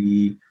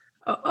activity.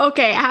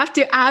 Okay, I have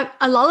to add,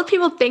 a lot of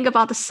people think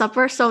about the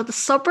suburb. So the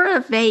suburb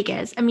of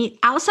Vegas, I mean,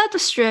 outside the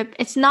strip,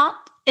 it's not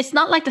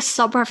like the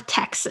suburb of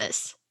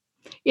Texas.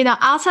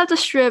 Outside the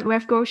strip, we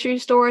have grocery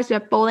stores, we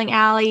have bowling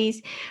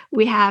alleys,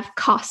 we have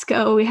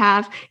Costco, we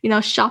have,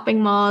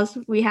 shopping malls,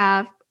 we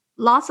have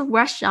lots of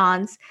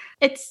restaurants.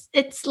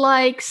 It's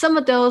like some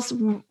of those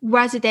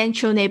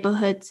residential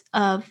neighborhoods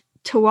of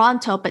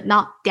Toronto, but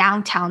not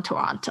downtown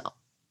Toronto.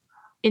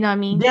 You know what I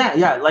mean?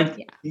 Yeah.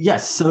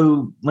 Yes.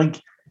 So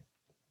like,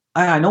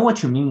 I know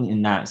what you mean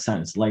in that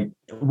sense. Like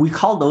we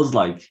call those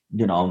like,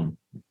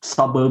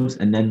 suburbs,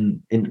 and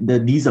then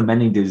these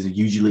amenities are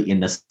usually in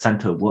the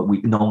center, what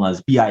we know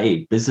as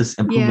BIA, Business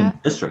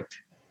Improvement District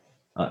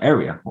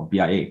area, or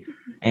BIA.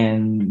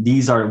 And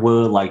these are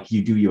where like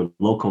you do your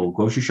local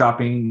grocery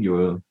shopping,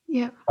 your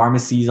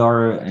pharmacies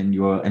are, and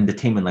your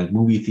entertainment like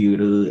movie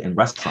theater and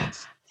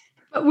restaurants.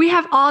 But we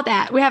have all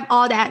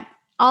that.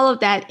 All of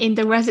that in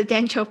the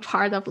residential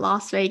part of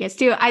Las Vegas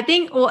too. I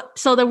think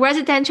so. The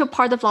residential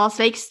part of Las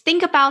Vegas,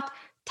 think about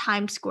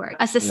Times Square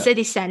as a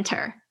city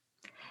center.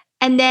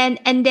 And then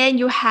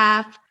you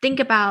think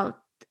about,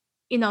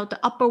 the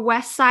Upper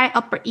West Side,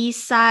 Upper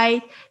East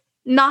Side,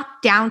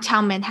 not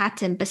downtown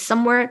Manhattan, but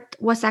somewhere,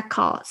 what's that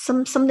called?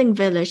 Something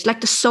village, like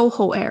the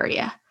Soho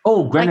area.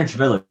 Oh, Greenwich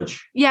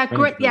Village. Yeah,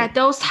 Village.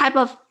 Those type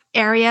of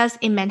areas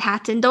in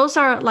Manhattan. Those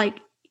are like,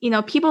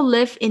 people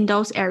live in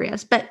those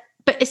areas, but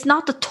it's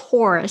not the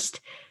tourist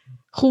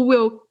who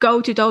will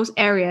go to those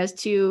areas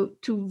to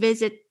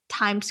visit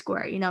Times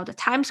Square. The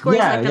Times Square is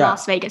like the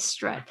Las Vegas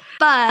Strip.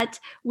 But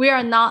we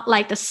are not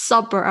like the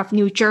suburb of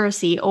New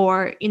Jersey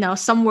or,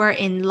 somewhere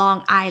in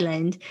Long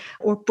Island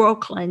or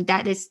Brooklyn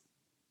that is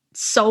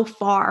so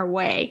far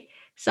away.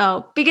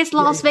 So because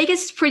Las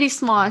Vegas is pretty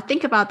small,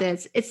 think about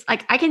this. It's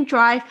like I can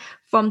drive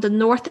from the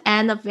north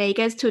end of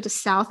Vegas to the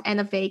south end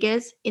of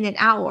Vegas in an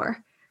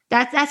hour.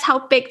 That's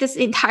how big this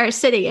entire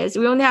city is.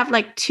 We only have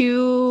like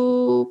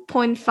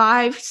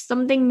 2.5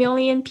 something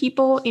million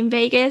people in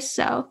Vegas.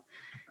 So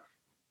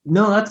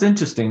no, that's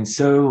interesting.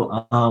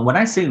 So when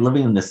I say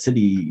living in the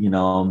city,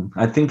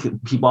 I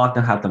think people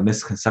often have the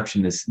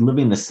misconception is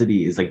living in the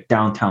city is like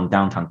downtown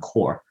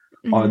core.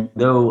 Mm-hmm.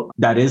 Although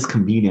that is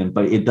convenient,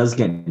 but it does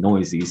get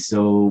noisy.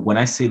 So when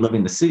I say living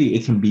in the city,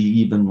 it can be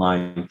even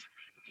like,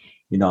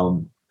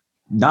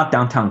 not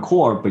downtown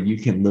core, but you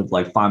can live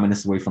like 5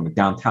 minutes away from the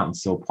downtown.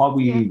 So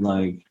probably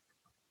like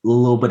a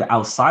little bit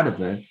outside of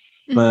it.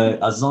 Mm-hmm.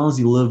 But as long as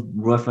you live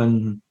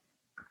within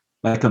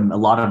like a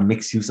lot of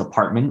mixed use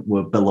apartment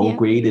where below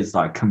grade is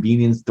like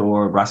convenience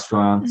store,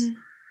 restaurants,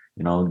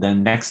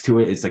 then next to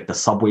it is like the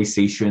subway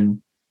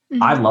station.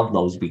 Mm-hmm. I love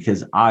those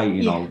because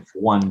I,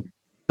 one,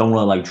 don't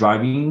really like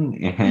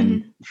driving,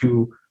 and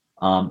two,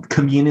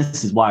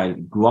 convenience is what I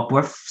grew up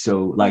with.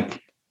 So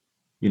like,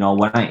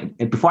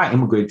 before I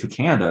immigrated to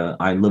Canada,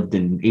 I lived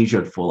in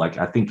Asia for like,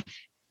 I think,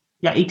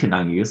 8 to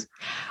 9 years.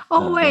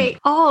 Oh, wait.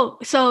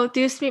 So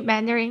do you speak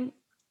Mandarin?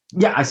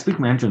 Yeah, I speak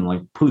Mandarin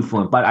like pretty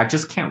fluent, but I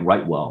just can't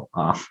write well.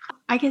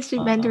 I can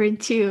speak Mandarin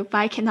too, but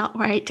I cannot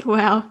write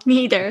well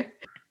neither.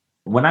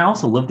 When I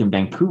also lived in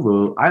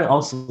Vancouver, I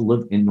also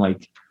lived in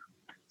like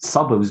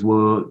suburbs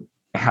where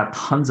it had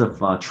tons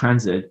of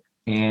transit.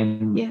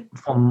 And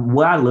from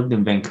where I lived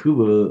in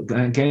Vancouver,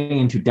 getting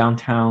into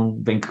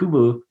downtown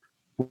Vancouver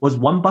was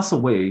one bus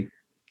away.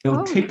 It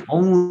would take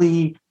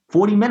only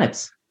 40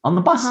 minutes on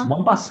the bus,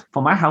 one bus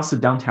from my house to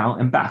downtown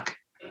and back.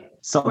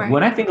 So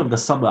when I think of the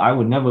suburb, I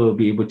would never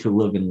be able to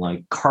live in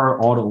like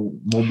car,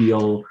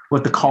 automobile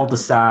with the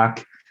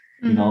cul-de-sac.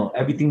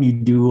 Everything you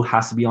do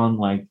has to be on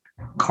like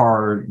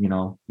car.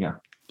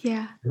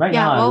 Yeah. Right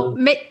now,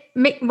 well,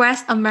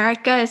 Midwest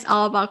America is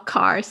all about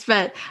cars,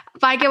 but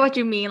I get what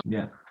you mean.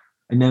 Yeah.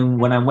 And then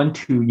when I went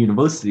to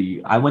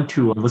university, I went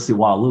to University of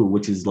Waterloo,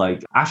 which is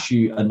like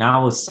actually an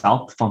hour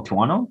south from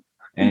Toronto.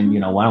 And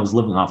when I was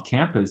living off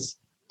campus,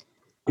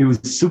 it was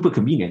super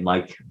convenient.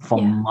 Like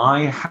from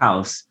my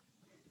house,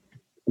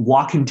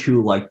 walking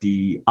to like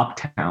the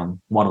uptown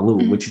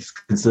Waterloo, which is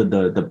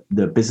considered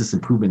the business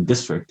improvement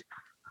district.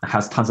 It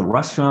has tons of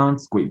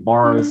restaurants, great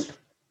bars,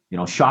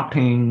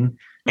 shopping,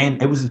 and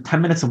it was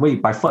 10 minutes away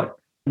by foot.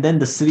 And then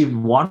the city of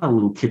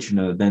Waterloo,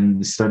 Kitchener,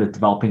 then started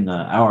developing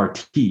a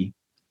LRT,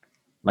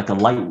 like a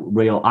light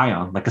rail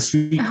ion, like a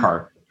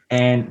streetcar.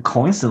 And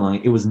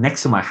coincidentally, it was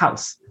next to my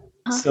house.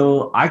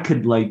 So I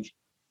could like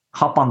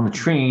hop on the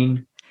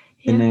train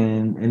and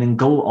then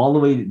go all the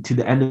way to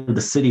the end of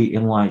the city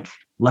in like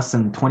less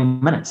than 20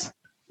 minutes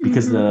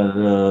because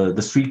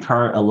the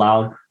streetcar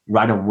allowed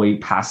right-of-way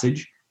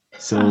passage.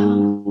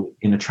 So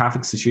in a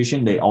traffic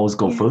situation, they always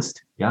go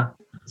first. Yeah.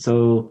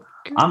 So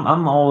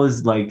I'm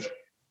always like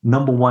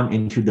number one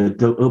into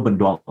the urban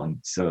dwelling.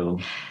 So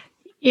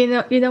you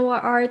know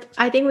what, Art?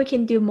 I think we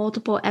can do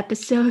multiple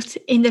episodes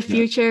in the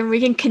future.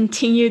 We can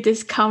continue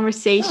this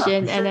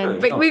conversation, and then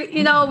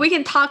we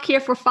can talk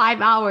here for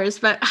 5 hours.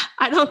 But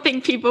I don't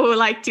think people would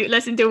like to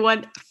listen to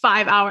one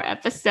 5-hour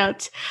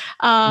episode.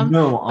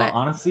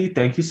 Honestly,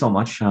 thank you so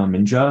much,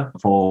 Minja,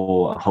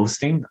 for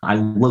hosting. I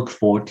look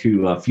forward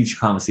to a future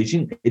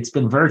conversation. It's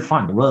been very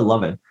fun. I really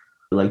love it.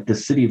 Like the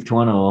city of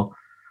Toronto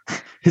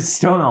is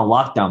still in a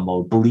lockdown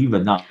mode. Believe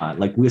it or not,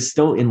 like we're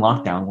still in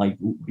lockdown. Like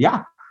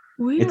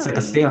Really? It's like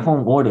a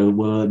stay-at-home order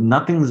where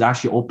nothing's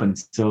actually open.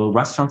 So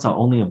restaurants are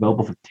only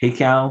available for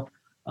takeout.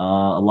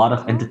 A lot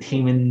of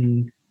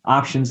entertainment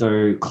options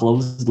are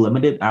closed,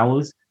 limited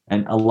hours,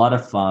 and a lot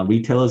of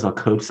retailers are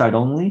curbside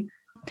only.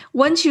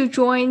 Once you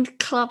join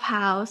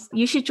Clubhouse,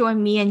 you should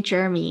join me and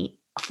Jeremy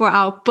for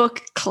our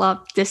book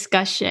club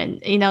discussion.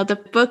 The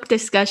book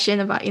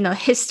discussion about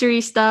history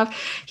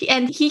stuff,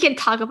 and he can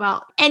talk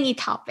about any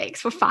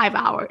topics for 5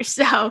 hours.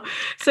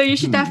 So you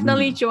should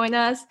definitely join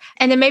us,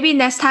 and then maybe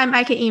next time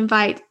I can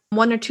invite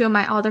 1 or 2 of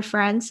my other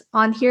friends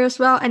on here as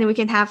well, and we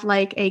can have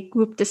like a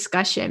group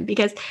discussion,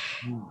 because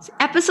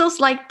episodes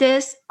like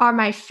this are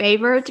my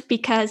favorite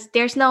because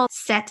there's no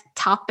set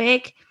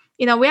topic.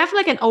 We have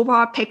like an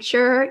overall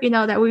picture,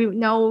 that we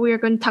know we're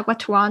going to talk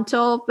about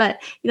Toronto,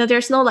 but,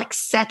 there's no like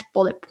set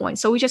bullet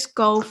points. So we just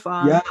go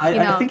from,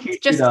 I think you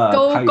just should,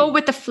 go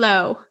with the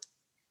flow.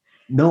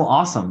 No,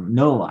 awesome.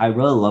 No, I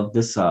really love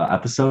this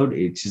episode.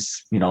 It's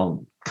just,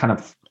 kind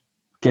of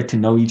get to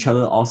know each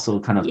other,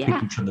 also kind of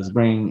pick each other's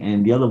brain.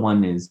 And the other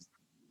one is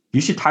you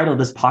should title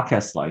this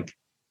podcast like,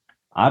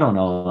 I don't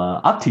know,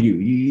 up to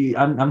you.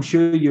 I'm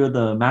sure you're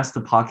the master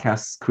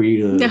podcast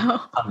creator. No.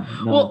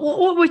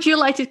 What would you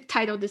like to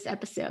title this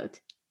episode?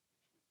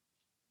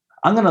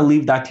 I'm going to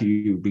leave that to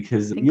you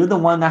because you're the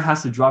one that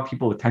has to draw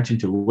people's attention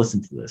to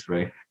listen to this,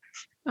 right?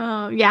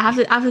 Yeah, I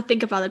have to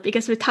think about it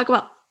because we talk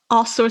about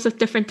all sorts of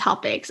different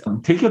topics.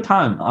 Take your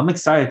time. I'm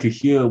excited to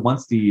hear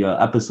once the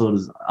episode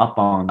is up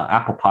on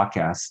Apple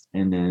Podcast,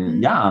 and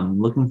then I'm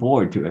looking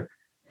forward to it.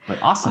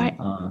 But awesome.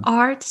 Art,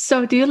 Art.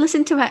 So, do you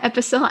listen to my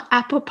episode on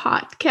Apple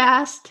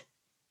Podcast?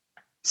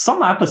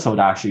 Some episode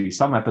actually,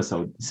 some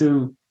episode.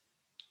 So,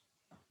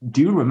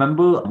 do you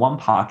remember one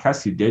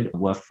podcast you did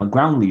with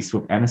ground lease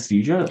with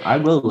anesthesia? I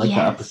really like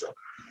that episode.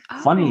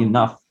 Funny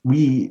enough,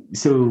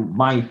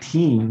 my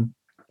team,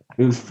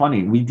 it was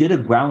funny. We did a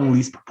ground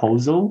lease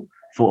proposal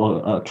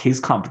for a case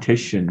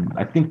competition,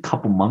 I think a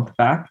couple months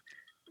back.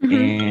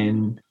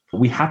 And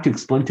we had to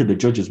explain to the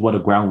judges what a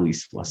ground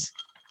lease was.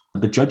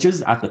 The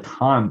judges at the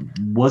time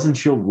wasn't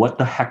sure what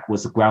the heck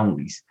was a ground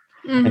lease.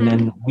 And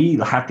then we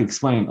had to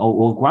explain,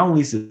 ground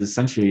lease is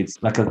essentially,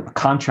 it's like a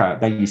contract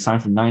that you sign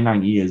for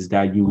 99 years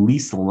that you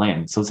lease the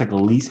land. So it's like a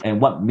lease.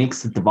 And what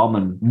makes the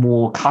development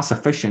more cost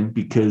efficient,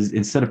 because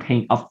instead of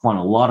paying upfront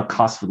a lot of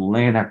costs for the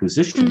land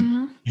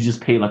acquisition, you just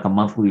pay like a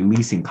monthly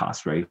leasing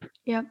cost, right?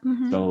 Yep.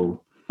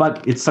 So,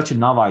 but it's such a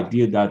novel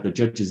idea that the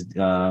judges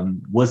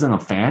wasn't a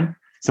fan.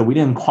 So we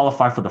didn't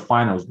qualify for the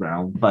finals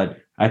round. But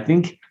I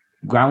think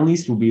ground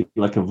lease will be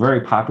like a very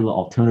popular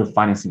alternative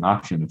financing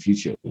option in the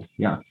future.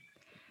 Yeah.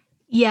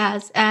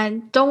 Yes,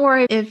 and don't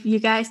worry if you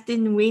guys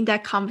didn't win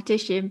that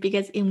competition,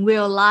 because in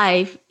real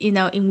life,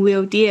 in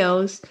real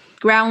deals,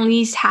 ground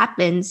lease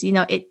happens.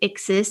 It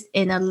exists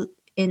in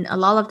a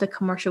lot of the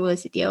commercial real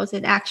estate deals,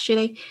 and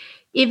actually,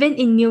 even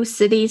in new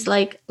cities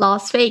like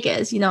Las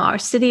Vegas, our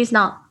city is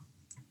not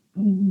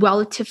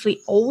relatively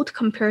old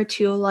compared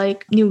to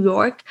like New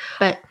York,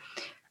 but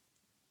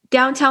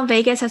downtown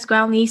Vegas has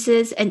ground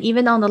leases, and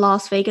even on the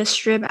Las Vegas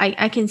Strip,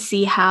 I can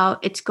see how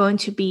it's going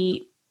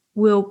to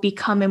will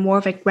become more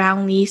of a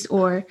ground lease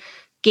or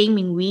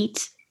gaming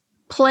REIT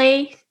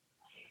play,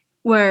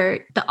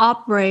 where the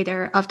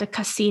operator of the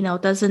casino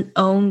doesn't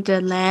own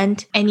the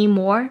land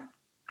anymore.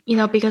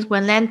 Because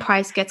when land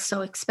price gets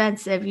so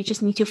expensive, you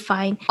just need to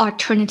find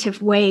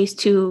alternative ways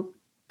to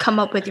come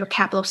up with your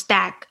capital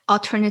stack,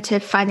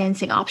 alternative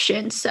financing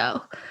options.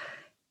 So,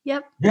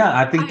 yep. Yeah,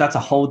 I think that's a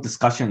whole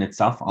discussion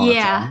itself on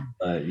its own.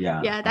 But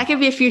yeah, that could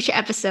be a future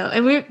episode,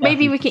 and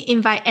maybe we can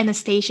invite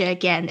Anastasia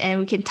again, and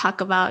we can talk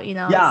about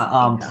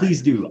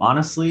please do.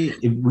 Honestly,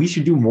 if we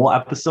should do more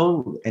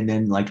episodes, and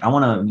then like I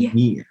want to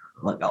meet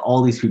like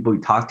all these people we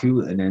talk to,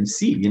 and then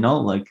see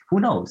like who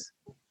knows.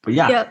 But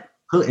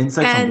good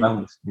insights on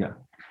levels. Yeah.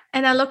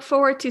 And I look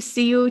forward to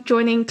see you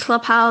joining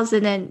Clubhouse,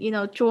 and then,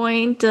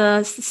 join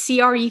the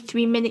CRE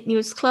 3-Minute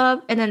News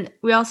Club. And then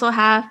we also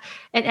have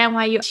an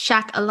NYU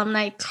Shack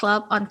Alumni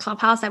Club on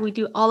Clubhouse that we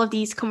do all of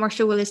these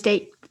commercial real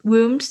estate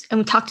rooms, and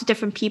we talk to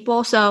different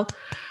people. So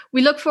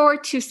we look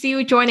forward to see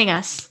you joining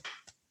us.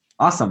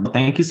 Awesome.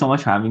 Thank you so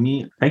much for having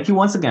me. Thank you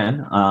once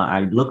again.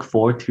 I look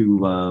forward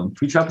to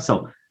future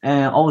episode,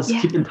 and always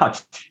keep in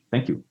touch.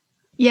 Thank you.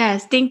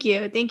 Yes, thank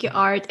you. Thank you,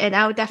 Art. And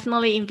I'll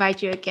definitely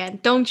invite you again.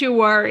 Don't you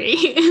worry.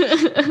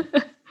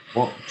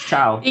 Well,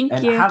 ciao.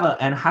 Thank you. Have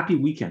a happy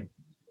weekend.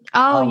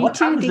 Oh, you what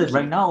too. What time is it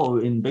right now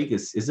in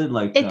Vegas? Is it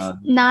like... It's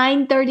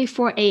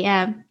 9:34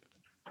 a.m.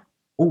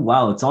 Oh,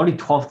 wow. It's already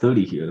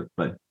 12:30 here,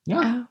 but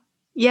yeah.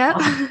 Yeah.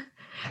 Awesome.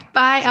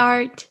 Bye,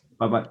 Art.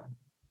 Bye-bye.